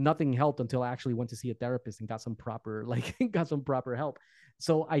 nothing helped until I actually went to see a therapist and got some proper, got some proper help.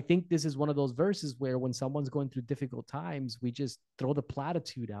 So I think this is one of those verses where when someone's going through difficult times, we just throw the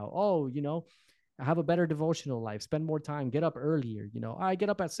platitude out. Oh, have a better devotional life, spend more time, get up earlier. I get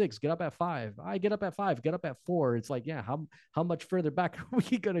up at 6, get up at 5, I get up at 5, get up at 4. It's like, yeah, how much further back are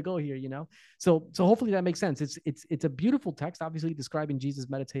we gonna go here? So hopefully that makes sense. It's a beautiful text, obviously describing Jesus'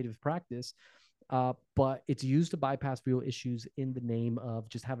 meditative practice, but it's used to bypass real issues in the name of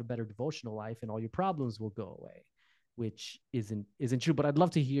just have a better devotional life and all your problems will go away, which isn't true. But I'd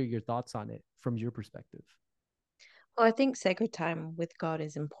love to hear your thoughts on it from your perspective. Well, I think sacred time with God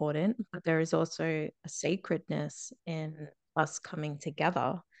is important, but there is also a sacredness in us coming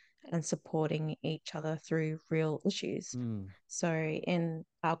together and supporting each other through real issues. Mm, So, in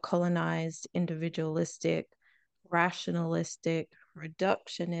our colonized, individualistic, rationalistic,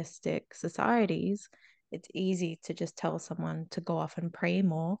 reductionistic societies, it's easy to just tell someone to go off and pray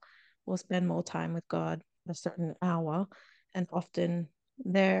more or spend more time with God at a certain hour. And often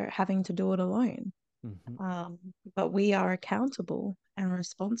they're having to do it alone. mm-hmm, Um, but we are accountable and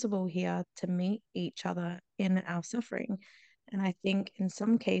responsible here to meet each other in our suffering. And I think in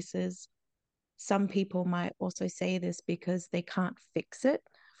some cases, some people might also say this because they can't fix it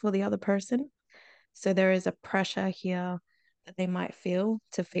for the other person. So there is a pressure here that they might feel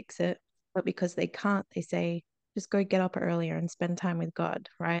to fix it, but because they can't, they say, just go get up earlier and spend time with God,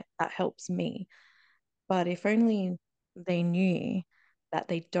 right? That helps me. But if only they knew that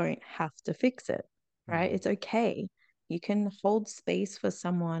they don't have to fix it, right? mm, It's okay. You can hold space for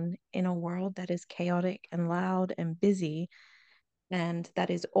someone in a world that is chaotic and loud and busy, and that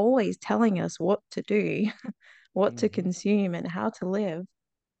is always telling us what to do, what to mm-hmm, consume, and how to live.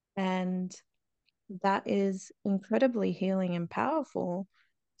 And that is incredibly healing and powerful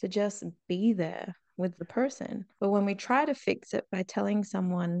to just be there with the person. But when we try to fix it by telling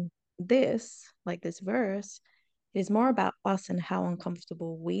someone this, like this verse, it is more about us and how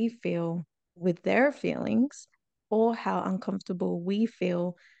uncomfortable we feel with their feelings, or how uncomfortable we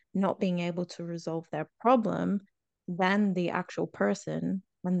feel not being able to resolve their problem, than the actual person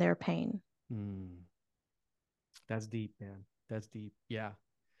and their pain. mm. That's deep, man. That's deep. Yeah.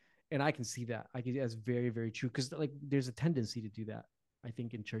 And I can see that. That's very, very true. Because like there's a tendency to do that, I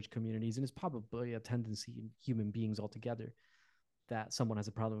think, in church communities. And it's probably a tendency in human beings altogether that someone has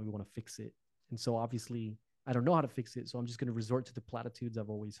a problem and we want to fix it. And so obviously I don't know how to fix it. So I'm just going to resort to the platitudes I've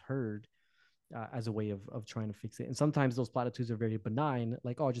always heard as a way of trying to fix it. And sometimes those platitudes are very benign,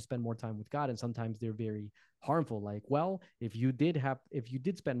 like, oh, just spend more time with God. And sometimes they're very harmful, like, well, if you did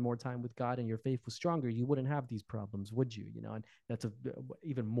spend more time with God and your faith was stronger, you wouldn't have these problems, would you? And that's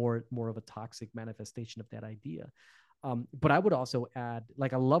even more of a toxic manifestation of that idea. But I would also add,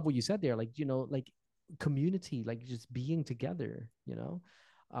 like, I love what you said there, like, like community, like just being together,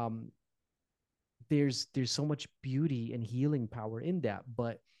 um, there's so much beauty and healing power in that.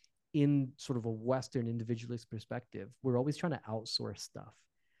 But in sort of a Western individualist perspective, we're always trying to outsource stuff.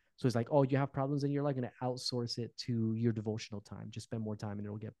 So it's like, oh, you have problems and you're like going to outsource it to your devotional time. Just spend more time and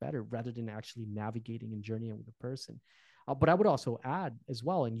it'll get better, rather than actually navigating and journeying with a person. But I would also add as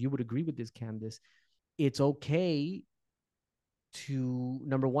well, and you would agree with this, Candice, it's okay to,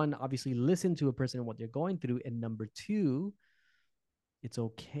 number one, obviously listen to a person and what they're going through. And number two, it's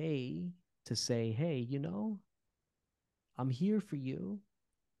okay to say, hey, I'm here for you,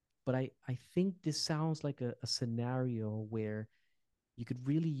 but I think this sounds like a scenario where you could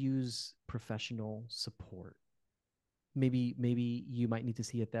really use professional support. Maybe you might need to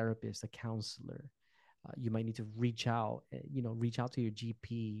see a therapist, a counselor. You might need to reach out to your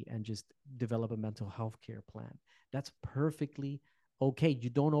GP and just develop a mental health care plan. That's perfectly okay. You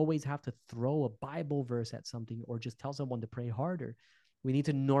don't always have to throw a Bible verse at something or just tell someone to pray harder. We need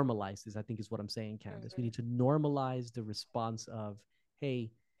to normalize this, I think is what I'm saying, Candace. We Mhm. need to normalize the response of,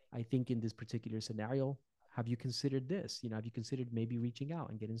 hey, I think in this particular scenario, have you considered this? Have you considered maybe reaching out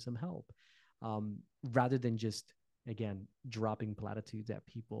and getting some help? Rather than just, again, dropping platitudes at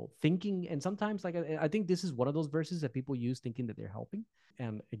people, thinking, and sometimes, like, I think this is one of those verses that people use thinking that they're helping,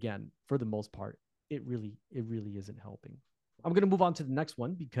 and again, for the most part, it really isn't helping. I'm going to move on to the next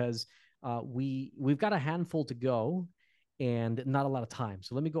one because we've got a handful to go and not a lot of time.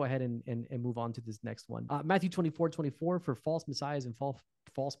 So let me go ahead and move on to this next one. Matthew 24:24, for false messiahs and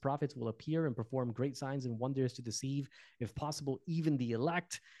false prophets will appear and perform great signs and wonders to deceive, if possible, even the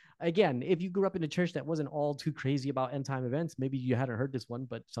elect. Again, if you grew up in a church that wasn't all too crazy about end time events, maybe you hadn't heard this one,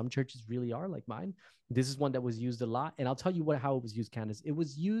 but some churches really are, like mine. This is one that was used a lot. And I'll tell you how it was used, Candace.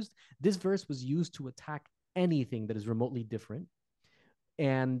 This verse was used to attack anything that is remotely different.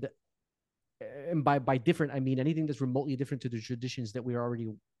 And and by different, I mean anything that's remotely different to the traditions that we're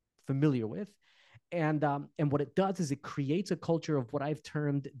already familiar with. And what it does is it creates a culture of what I've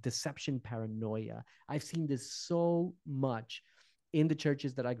termed deception paranoia. I've seen this so much in the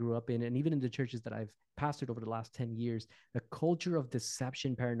churches that I grew up in, and even in the churches that I've pastored over the last 10 years. The culture of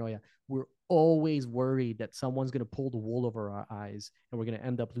deception paranoia. We're always worried that someone's going to pull the wool over our eyes and we're going to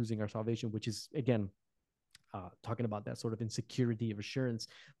end up losing our salvation, which is, again, talking about that sort of insecurity of assurance.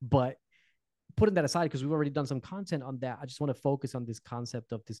 But putting that aside, because we've already done some content on that, I just want to focus on this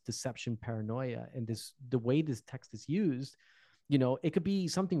concept of this deception paranoia and the way this text is used. It could be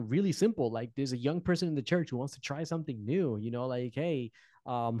something really simple, like there's a young person in the church who wants to try something new, like, hey,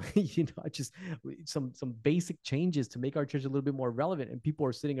 just some basic changes to make our church a little bit more relevant, and people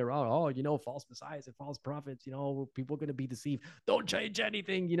are sitting around, oh, false messiahs and false prophets, people are going to be deceived, don't change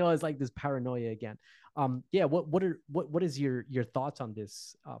anything, it's like this paranoia again. Yeah, what is your thoughts on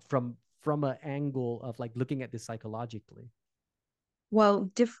this, from an angle of like looking at this psychologically? Well,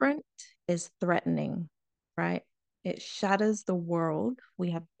 different is threatening, right? It shatters the world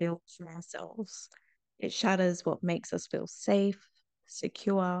we have built for ourselves. It shatters what makes us feel safe,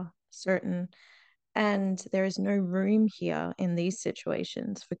 secure, certain. And there is no room here in these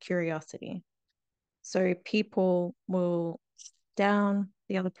situations for curiosity. So people will down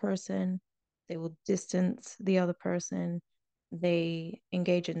the other person, they will distance the other person, they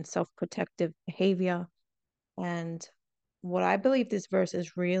engage in self protective behavior. And what I believe this verse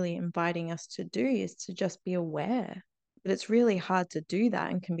is really inviting us to do is to just be aware. But it's really hard to do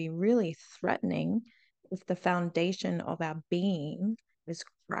that and can be really threatening if the foundation of our being is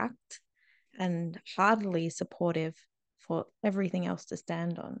cracked and hardly supportive for everything else to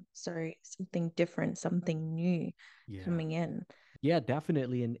stand on. So something different, something new Yeah. coming in. Yeah,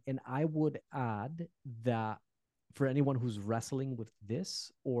 definitely. And I would add that for anyone who's wrestling with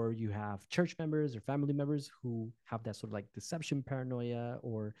this, or you have church members or family members who have that sort of like deception paranoia,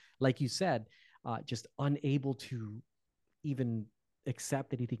 or like you said, just unable to even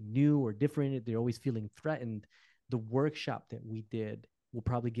accept anything new or different, they're always feeling threatened. The workshop that we did will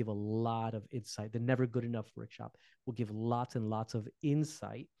probably give a lot of insight. The Never Good Enough workshop will give lots and lots of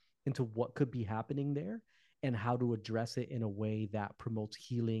insight into what could be happening there and how to address it in a way that promotes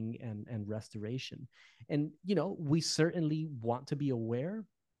healing and restoration. And, we certainly want to be aware.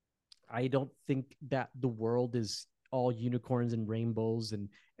 I don't think that the world is all unicorns and rainbows and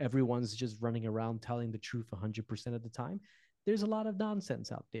everyone's just running around telling the truth 100% of the time. There's a lot of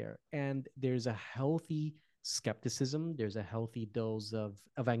nonsense out there, and there's a healthy skepticism. There's a healthy dose of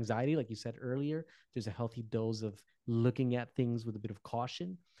anxiety, like you said earlier. There's a healthy dose of looking at things with a bit of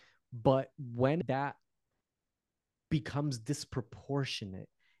caution. But when that becomes disproportionate,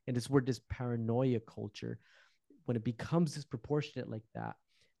 and it's where this paranoia culture, when it becomes disproportionate like that,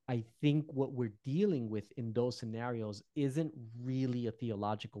 I think what we're dealing with in those scenarios isn't really a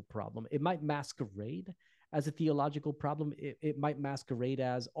theological problem. It might masquerade as a theological problem. It might masquerade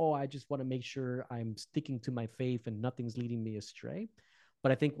as, oh, I just want to make sure I'm sticking to my faith and nothing's leading me astray.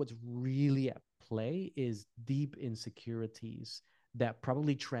 But I think what's really at play is deep insecurities that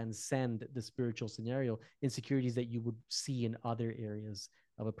probably transcend the spiritual scenario, insecurities that you would see in other areas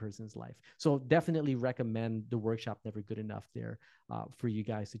of a person's life. So definitely recommend the workshop Never Good Enough there, for you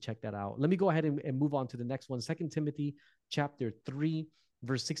guys to check that out. Let me go ahead and move on to the next one. 2 Timothy chapter 3,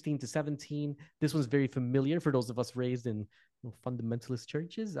 verse 16 to 17. This one's very familiar for those of us raised in fundamentalist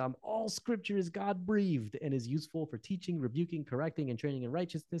churches. All scripture is God breathed and is useful for teaching, rebuking, correcting, and training in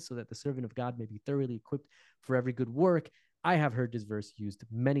righteousness, so that the servant of God may be thoroughly equipped for every good work. I have heard this verse used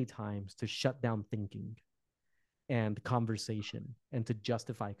many times to shut down thinking and conversation and to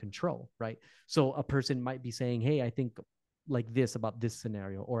justify control, right? So a person might be saying, hey, I think like this about this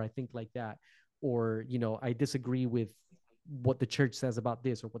scenario, or I think like that, or, I disagree with what the church says about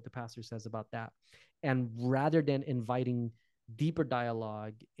this or what the pastor says about that. And rather than inviting deeper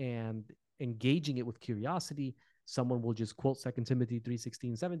dialogue and engaging it with curiosity, someone will just quote 2 Timothy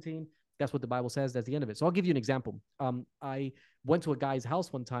 3:16, 17. That's what the Bible says. That's the end of it. So I'll give you an example. I went to a guy's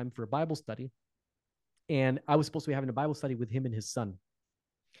house one time for a Bible study, and I was supposed to be having a Bible study with him and his son,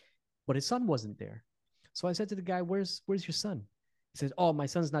 but his son wasn't there. So I said to the guy, "Where's your son?" He says, "Oh, my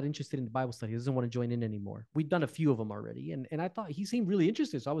son's not interested in the Bible study. He doesn't want to join in anymore. We've done a few of them already." And I thought he seemed really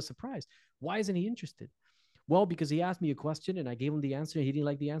interested. So I was surprised. Why isn't he interested? Well, because he asked me a question and I gave him the answer. And he didn't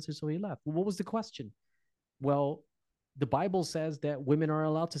like the answer, so he left. Well, what was the question? Well, the Bible says that women are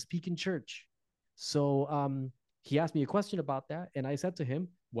allowed to speak in church. So he asked me a question about that. And I said to him,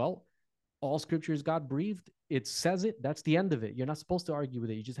 well, all scripture is God breathed. It says it. That's the end of it. You're not supposed to argue with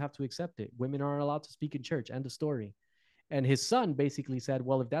it. You just have to accept it. Women aren't allowed to speak in church. End of story. And his son basically said,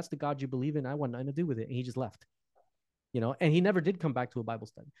 well, if that's the God you believe in, I want nothing to do with it. And he just left, and he never did come back to a Bible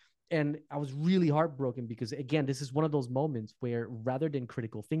study. And I was really heartbroken because, again, this is one of those moments where rather than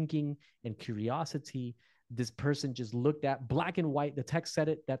critical thinking and curiosity, this person just looked at black and white. The text said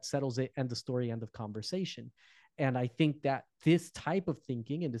it, that settles it, and the story, end of conversation. And I think that this type of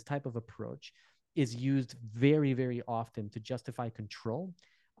thinking and this type of approach is used very, very often to justify control,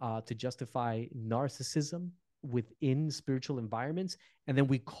 to justify narcissism within spiritual environments, and then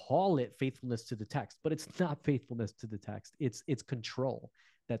we call it faithfulness to the text, but it's not faithfulness to the text. It's control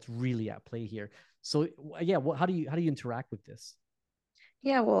that's really at play here. So yeah, how do you interact with this?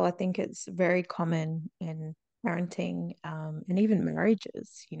 Yeah, well, I think it's very common in parenting, and even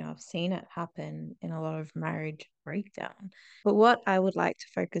marriages. I've seen it happen in a lot of marriage breakdown. But what I would like to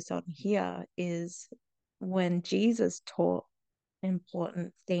focus on here is when Jesus taught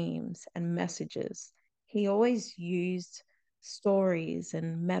important themes and messages, he always used stories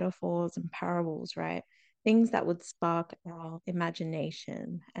and metaphors and parables, right? Things that would spark our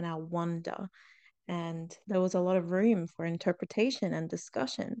imagination and our wonder, and there was a lot of room for interpretation and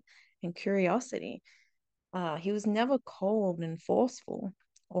discussion and curiosity. He was never cold and forceful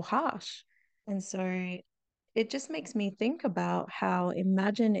or harsh. And so it just makes me think about how,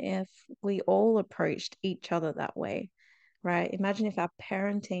 imagine if we all approached each other that way, right? Imagine if our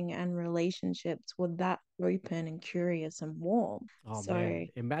parenting and relationships were that open and curious and warm. Oh man, So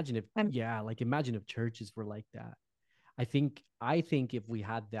imagine if, I'm yeah, like imagine if churches were like that. I think if we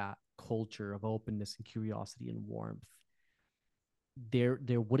had that culture of openness and curiosity and warmth, there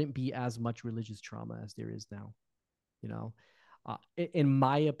wouldn't be as much religious trauma as there is now. you know in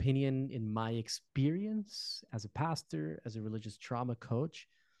my opinion, in my experience as a pastor, as a religious trauma coach,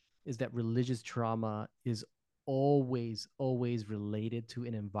 is that religious trauma is always related to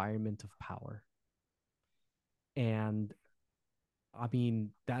an environment of power. And I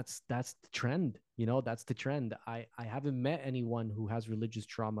mean, that's the trend. That's the trend. I haven't met anyone who has religious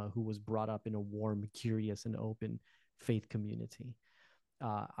trauma who was brought up in a warm, curious, and open faith community.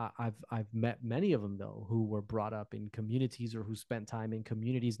 I've met many of them though who were brought up in communities or who spent time in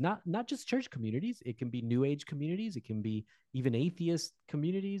communities, not just church communities. It can be New Age communities. It can be even atheist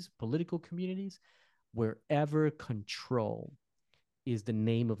communities, political communities, wherever control is the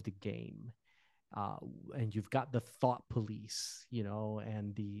name of the game. uh, and you've got the thought police,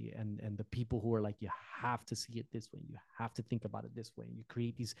 and the people who are like, you have to see it this way, you have to think about it this way, and you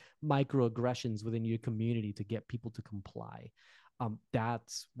create these microaggressions within your community to get people to comply.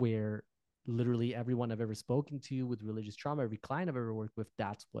 That's where literally everyone I've ever spoken to with religious trauma, every client I've ever worked with,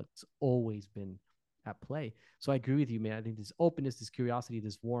 that's what's always been at play. So I agree with you, man. I think this openness, this curiosity,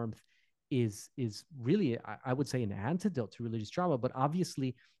 this warmth is really, I would say, an antidote to religious trauma. But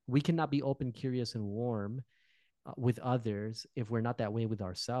obviously we cannot be open, curious, and warm with others if we're not that way with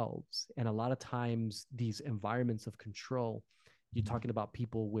ourselves. And a lot of times, these environments of control, you're talking about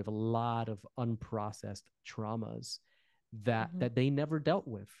people with a lot of unprocessed traumas that Mhm. that they never dealt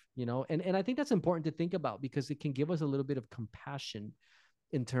with, and I think that's important to think about because it can give us a little bit of compassion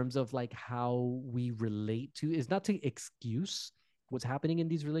in terms of like how we relate to, is not to excuse what's happening in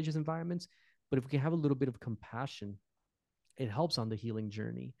these religious environments, but if we can have a little bit of compassion, it helps on the healing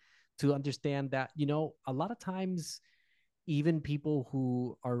journey to understand that, a lot of times even people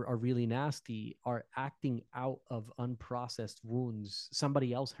who are really nasty are acting out of unprocessed wounds.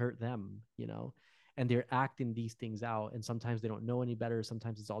 Somebody else hurt them, and they're acting these things out. And sometimes they don't know any better.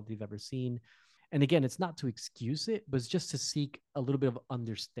 Sometimes it's all they've ever seen. And again, it's not to excuse it, but it's just to seek a little bit of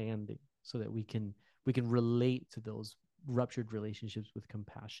understanding so that we can relate to those ruptured relationships with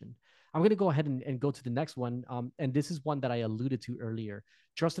compassion. I'm going to go ahead and go to the next one. And this is one that I alluded to earlier.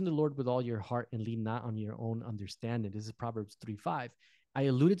 Trust in the Lord with all your heart and lean not on your own understanding. This is Proverbs 3:5. I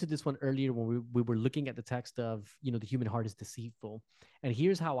alluded to this one earlier when we were looking at the text of, the human heart is deceitful. And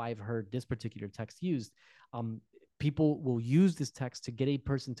here's how I've heard this particular text used. People will use this text to get a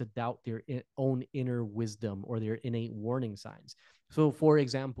person to doubt their own inner wisdom or their innate warning signs. So, for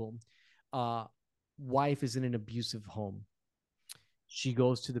example, wife is in an abusive home. She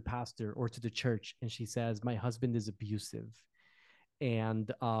goes to the pastor or to the church and she says, "My husband is abusive,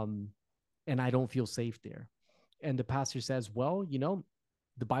 and I don't feel safe there." And the pastor says, "Well,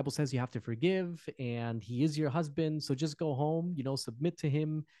 the Bible says you have to forgive, and he is your husband, so just go home, submit to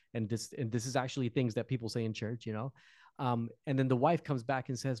him." And this is actually things that people say in church. And then the wife comes back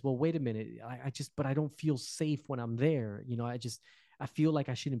and says, "Well, wait a minute, but I don't feel safe when I'm there. I feel like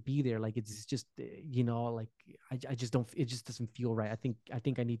I shouldn't be there. Like it's just, like I just don't. It just doesn't feel right. I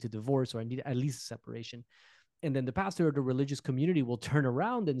think I need to divorce, or I need at least a separation." And then the pastor or the religious community will turn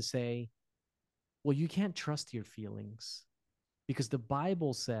around and say, "Well, you can't trust your feelings, because the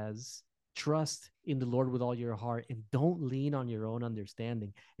Bible says, trust in the Lord with all your heart and don't lean on your own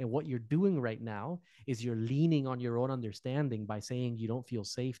understanding." And what you're doing right now is you're leaning on your own understanding by saying you don't feel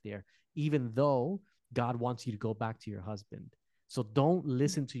safe there, even though God wants you to go back to your husband. So don't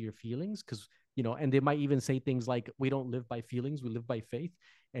listen to your feelings, because, and they might even say things like, "We don't live by feelings, we live by faith,"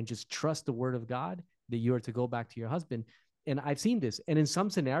 and just trust the word of God that you are to go back to your husband. And I've seen this. And in some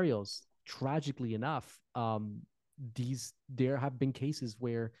scenarios, tragically enough, there have been cases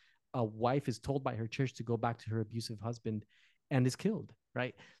where a wife is told by her church to go back to her abusive husband and is killed,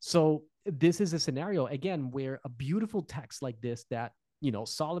 right? So this is a scenario again where a beautiful text like this that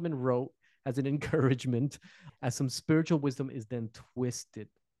Solomon wrote as an encouragement, as some spiritual wisdom, is then twisted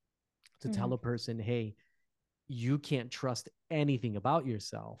to tell Mm. a person, "Hey, you can't trust anything about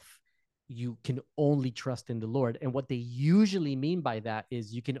yourself. You can only trust in the Lord." And what they usually mean by that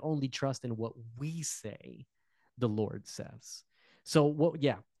is you can only trust in what we say the Lord says. So what?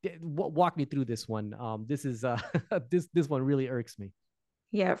 Yeah, walk me through this one. This is this one really irks me.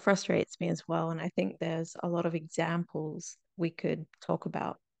 Yeah, it frustrates me as well. And I think there's a lot of examples we could talk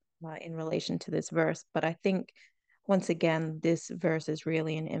about in relation to this verse. But I think, once again, this verse is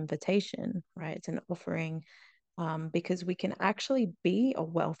really an invitation, right? It's an offering, because we can actually be a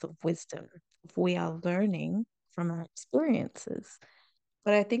wealth of wisdom if we are learning from our experiences.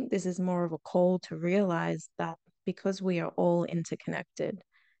 But I think this is more of a call to realize that because we are all interconnected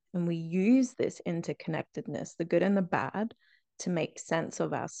and we use this interconnectedness, the good and the bad, to make sense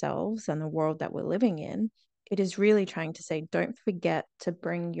of ourselves and the world that we're living in, it is really trying to say, don't forget to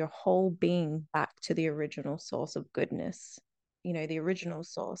bring your whole being back to the original source of goodness, the original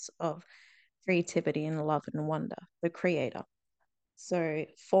source of creativity and love and wonder, the creator. So,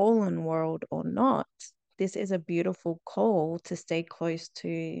 fallen world or not, this is a beautiful call to stay close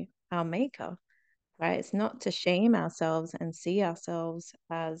to our maker, right? It's not to shame ourselves and see ourselves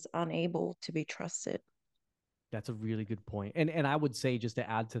as unable to be trusted. That's a really good point. And I would say, just to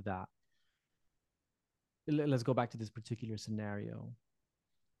add to that, let's go back to this particular scenario.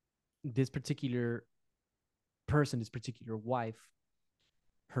 This particular person, this particular wife,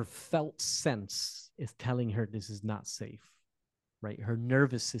 her felt sense is telling her this is not safe, right? Her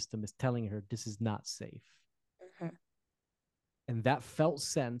nervous system is telling her this is not safe. Mhm. And that felt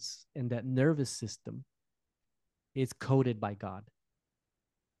sense and that nervous system is coded by God.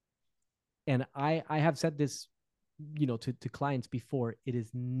 And I have said this, to clients before. It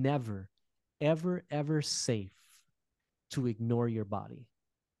is never, ever, ever safe to ignore your body,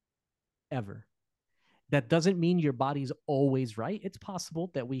 ever. That doesn't mean your body's always right. It's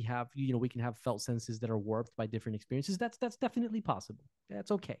possible that we can have felt senses that are warped by different experiences. That's definitely possible. That's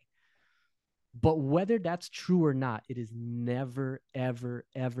okay. But whether that's true or not, it is never, ever,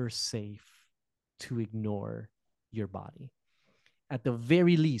 ever safe to ignore your body. At the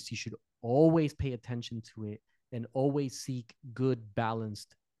very least, you should always pay attention to it and always seek good,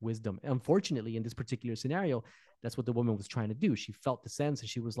 balanced wisdom. Unfortunately, in this particular scenario, that's what the woman was trying to do. She felt the sense and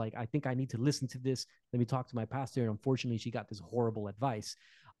she was like, "I think I need to listen to this. Let me talk to my pastor." And unfortunately, she got this horrible advice,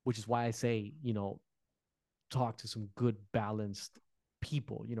 which is why I say, talk to some good, balanced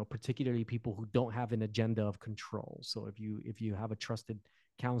people, particularly people who don't have an agenda of control. So if you have a trusted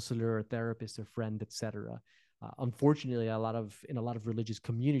counselor or therapist or friend, etc., Unfortunately, in a lot of religious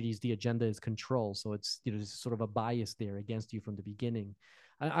communities, the agenda is control. So it's, there's sort of a bias there against you from the beginning.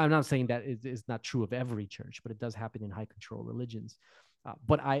 I'm not saying that it's not true of every church, but it does happen in high control religions.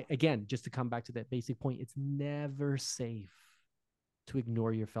 But again, just to come back to that basic point, it's never safe to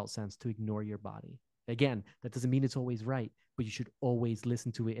ignore your felt sense, to ignore your body. Again, that doesn't mean it's always right, but you should always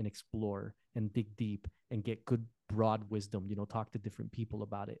listen to it and explore and dig deep and get good, broad wisdom, talk to different people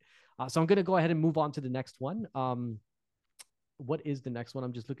about it. So I'm going to go ahead and move on to the next one. What is the next one?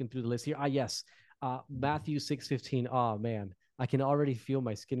 I'm just looking through the list here. Yes. Matthew 6:15. Oh, man. I can already feel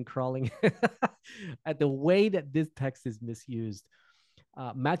my skin crawling at the way that this text is misused.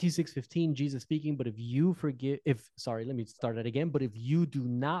 Matthew 6:15, Jesus speaking, but let me start that again. But if you do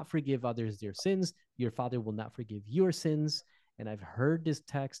not forgive others their sins, your Father will not forgive your sins. And I've heard this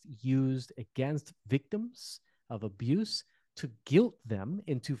text used against victims of abuse to guilt them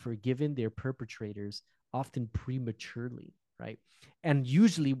into forgiving their perpetrators, often prematurely, right? And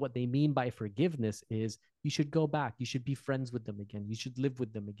usually what they mean by forgiveness is you should go back, you should be friends with them again, you should live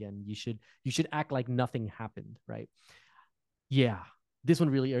with them again, you should act like nothing happened, right? Yeah, this one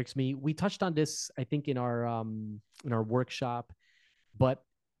really irks me. We touched on this, I think, in our workshop, but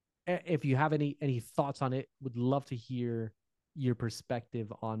if you have any thoughts on it, would love to hear your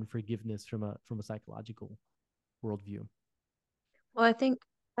perspective on forgiveness from a psychological worldview. Well, I think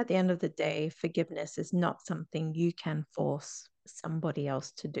at the end of the day, forgiveness is not something you can force somebody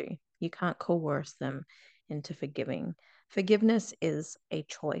else to do. You can't coerce them into forgiving. Forgiveness is a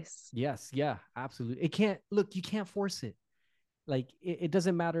choice. Yes, yeah, absolutely. You can't force it. Like it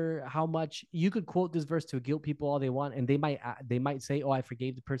doesn't matter how much you could quote this verse to guilt people all they want, and they might say, "Oh, I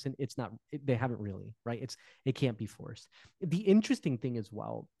forgave the person." It's not. They haven't really, right? It can't be forced. The interesting thing as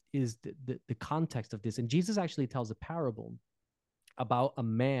well is the context of this, and Jesus actually tells a parable about a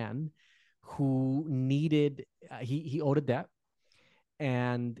man who needed he owed a debt,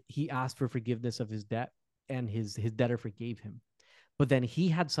 and he asked for forgiveness of his debt, and his debtor forgave him. But then he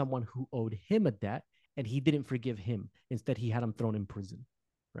had someone who owed him a debt, and he didn't forgive him. Instead, he had him thrown in prison,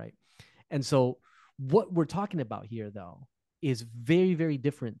 right? And so, what we're talking about here, though, is very, very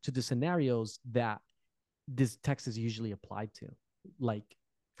different to the scenarios that this text is usually applied to. Like,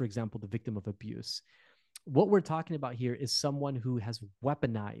 for example, the victim of abuse. What we're talking about here is someone who has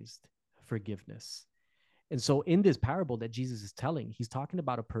weaponized forgiveness. And so, in this parable that Jesus is telling, he's talking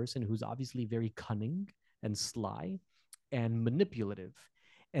about a person who's obviously very cunning and sly and manipulative.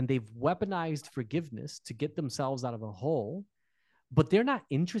 And they've weaponized forgiveness to get themselves out of a hole, but they're not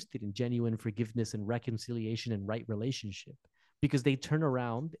interested in genuine forgiveness and reconciliation and right relationship, because they turn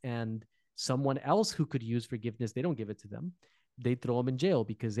around and someone else who could use forgiveness, they don't give it to them. They throw them in jail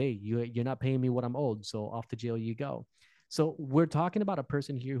because, hey, you're not paying me what I'm owed, so off to jail you go. So we're talking about a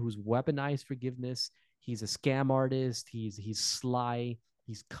person here who's weaponized forgiveness. He's a scam artist. He's sly.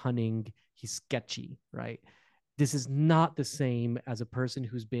 He's cunning. He's sketchy, right? This is not the same as a person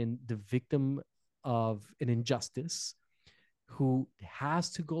who's been the victim of an injustice, who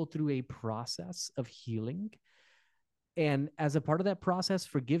has to go through a process of healing. And as a part of that process,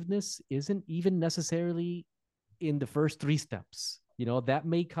 forgiveness isn't even necessarily in the first three steps.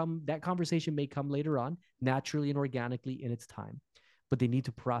 That conversation may come later on, naturally and organically in its time, but they need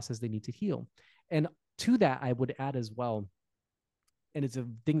to process, they need to heal. And to that, I would add as well, and it's a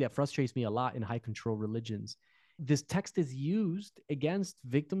thing that frustrates me a lot in high control religions. This text is used against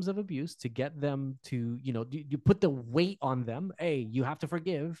victims of abuse to get them to, you put the weight on them. Hey, you have to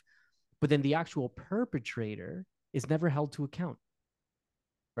forgive. But then the actual perpetrator is never held to account,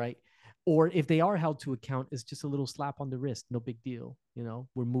 right? Or if they are held to account, it's just a little slap on the wrist. No big deal.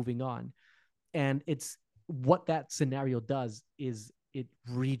 We're moving on. And it's what that scenario does is it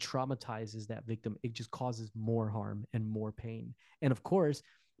re-traumatizes that victim. It just causes more harm and more pain. And of course,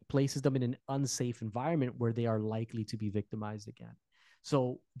 places them in an unsafe environment where they are likely to be victimized again.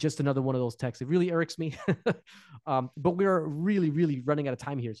 So just another one of those texts. It really irks me. But we're really, really running out of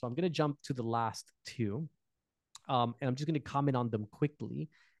time here. So I'm going to jump to the last two. And I'm just going to comment on them quickly.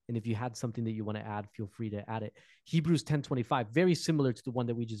 And if you had something that you want to add, feel free to add it. Hebrews 10:25, very similar to the one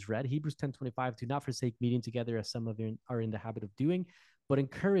that we just read. Hebrews 10:25, do not forsake meeting together as some of you are in the habit of doing, but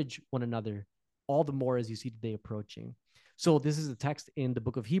encourage one another all the more as you see the day approaching. So this is a text in the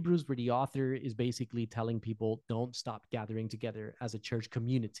book of Hebrews where the author is basically telling people, don't stop gathering together as a church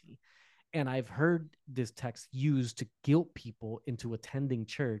community. And I've heard this text used to guilt people into attending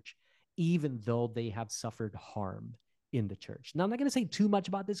church, even though they have suffered harm in the church. Now, I'm not going to say too much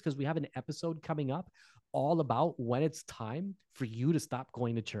about this because we have an episode coming up all about when it's time for you to stop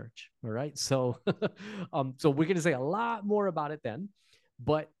going to church. All right. So, so we're going to say a lot more about it then.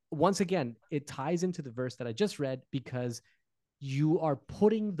 But once again, it ties into the verse that I just read, because you are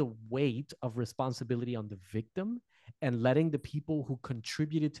putting the weight of responsibility on the victim and letting the people who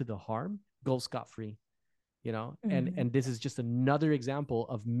contributed to the harm go scot-free. Mm. And this is just another example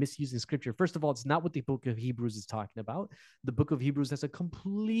of misusing scripture. First of all, it's not what the book of Hebrews is talking about. The book of Hebrews has a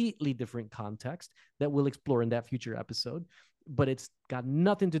completely different context that we'll explore in that future episode, but it's got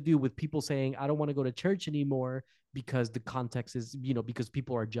nothing to do with people saying, I don't want to go to church anymore because the context is, because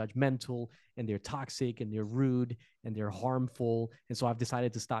people are judgmental and they're toxic and they're rude and they're harmful, and so I've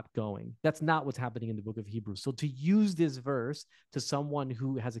decided to stop going. That's not what's happening in the book of Hebrews. So to use this verse to someone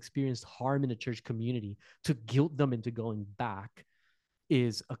who has experienced harm in a church community to guilt them into going back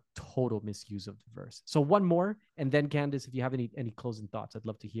is a total misuse of the verse. So one more, and then Candace, if you have any closing thoughts, I'd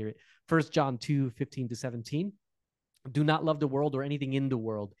love to hear it. 1 John 2:15-17. Do not love the world or anything in the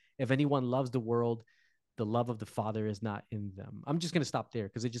world. If anyone loves the world, the love of the Father is not in them. I'm just going to stop there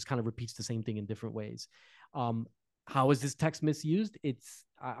because it just kind of repeats the same thing in different ways. Um, how is this text misused?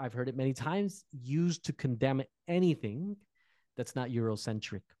 I've heard it many times, used to condemn anything that's not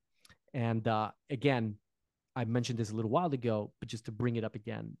Eurocentric. And again, I mentioned this a little while ago, but just to bring it up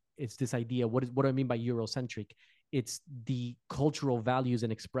again, it's this idea. What do I mean by Eurocentric? It's the cultural values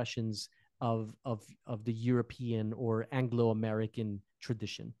and expressions of the European or Anglo-American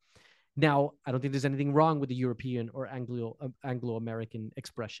tradition. Now, I don't think there's anything wrong with the European or Anglo-American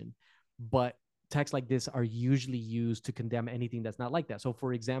expression, but texts like this are usually used to condemn anything that's not like that. So,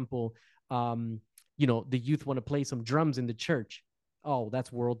 for example, the youth want to play some drums in the church. Oh,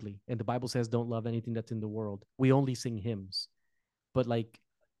 that's worldly, and the Bible says don't love anything that's in the world. We only sing hymns, but like,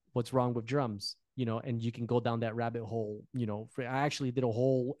 what's wrong with drums? And you can go down that rabbit hole. I actually did a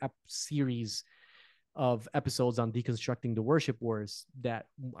whole series of episodes on deconstructing the worship wars that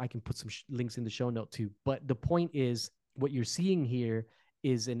I can put some links in the show note too. But the point is, what you're seeing here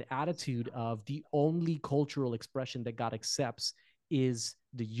is an attitude of the only cultural expression that God accepts is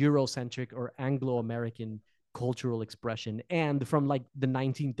the Eurocentric or Anglo-American cultural expression, and from like the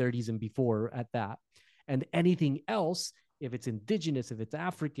 1930s and before at that. And anything else, if it's indigenous, if it's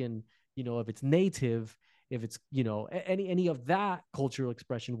African, if it's native, if it's, any of that cultural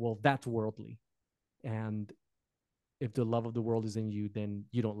expression, well, that's worldly. And if the love of the world is in you, then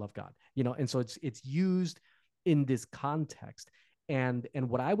you don't love God. And so it's used in this context. And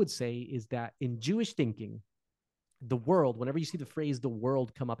what I would say is that in Jewish thinking, the world, whenever you see the phrase the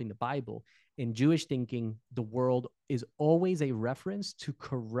world come up in the Bible, in Jewish thinking, the world is always a reference to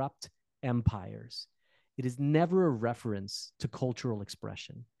corrupt empires. It is never a reference to cultural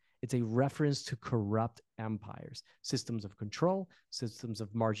expression. It's a reference to corrupt empires, systems of control, systems of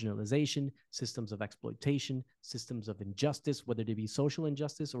marginalization, systems of exploitation, systems of injustice, whether they be social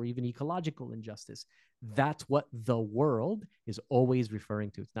injustice or even ecological injustice. That's what the world is always referring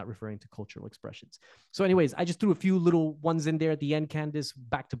to. It's not referring to cultural expressions. So, anyways, I just threw a few little ones in there at the end, Candace,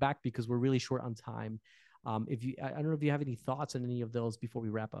 back to back, because we're really short on time. I don't know if you have any thoughts on any of those before we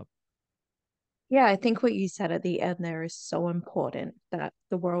wrap up. Yeah, I think what you said at the end there is so important, that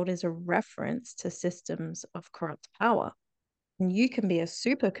the world is a reference to systems of corrupt power. And you can be a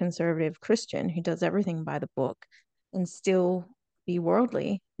super conservative Christian who does everything by the book and still be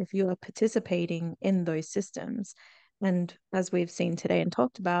worldly if you are participating in those systems. And as we've seen today and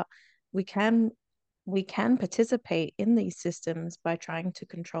talked about, we can we can participate in these systems by trying to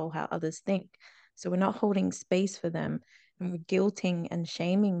control how others think. So we're not holding space for them, and we're guilting and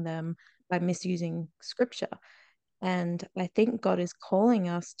shaming them by misusing scripture. And I think God is calling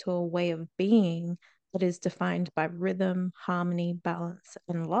us to a way of being that is defined by rhythm, harmony, balance,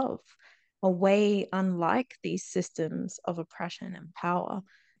 and love, a way unlike these systems of oppression and power.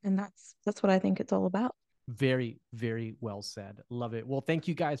 And that's what I think it's all about. Very, very well said. Love it. Well, thank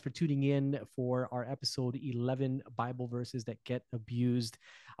you guys for tuning in for our episode 11, Bible verses that get abused.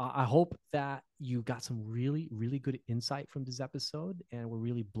 I hope that you got some really, really good insight from this episode, and we're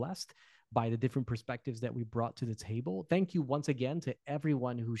really blessed by the different perspectives that we brought to the table. Thank you once again to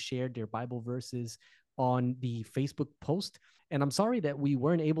everyone who shared their Bible verses on the Facebook post. And I'm sorry that we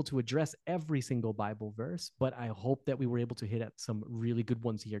weren't able to address every single Bible verse, but I hope that we were able to hit at some really good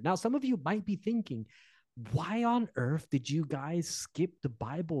ones here. Now, some of you might be thinking, why on earth did you guys skip the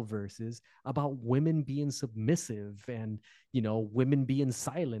Bible verses about women being submissive and, women being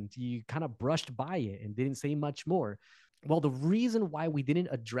silent? You kind of brushed by it and didn't say much more. Well, the reason why we didn't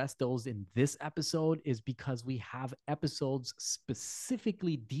address those in this episode is because we have episodes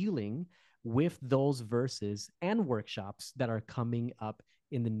specifically dealing with those verses and workshops that are coming up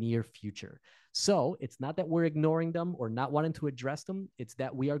in the near future. So it's not that we're ignoring them or not wanting to address them. It's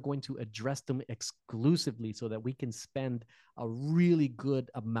that we are going to address them exclusively so that we can spend a really good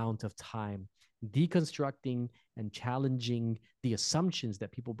amount of time deconstructing and challenging the assumptions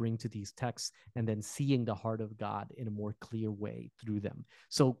that people bring to these texts and then seeing the heart of God in a more clear way through them.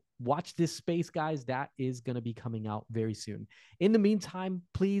 So watch this space, guys. That is going to be coming out very soon. In the meantime,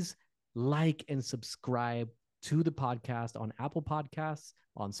 please like and subscribe to the podcast on Apple Podcasts,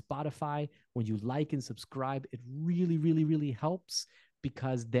 on Spotify. When you like and subscribe, it really, really, really helps,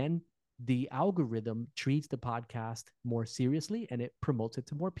 because then the algorithm treats the podcast more seriously and it promotes it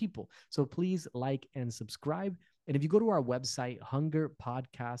to more people. So please like and subscribe. And if you go to our website,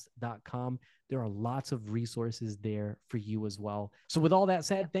 hungerpodcast.com, there are lots of resources there for you as well. So with all that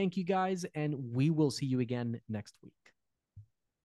said, thank you guys, and we will see you again next week.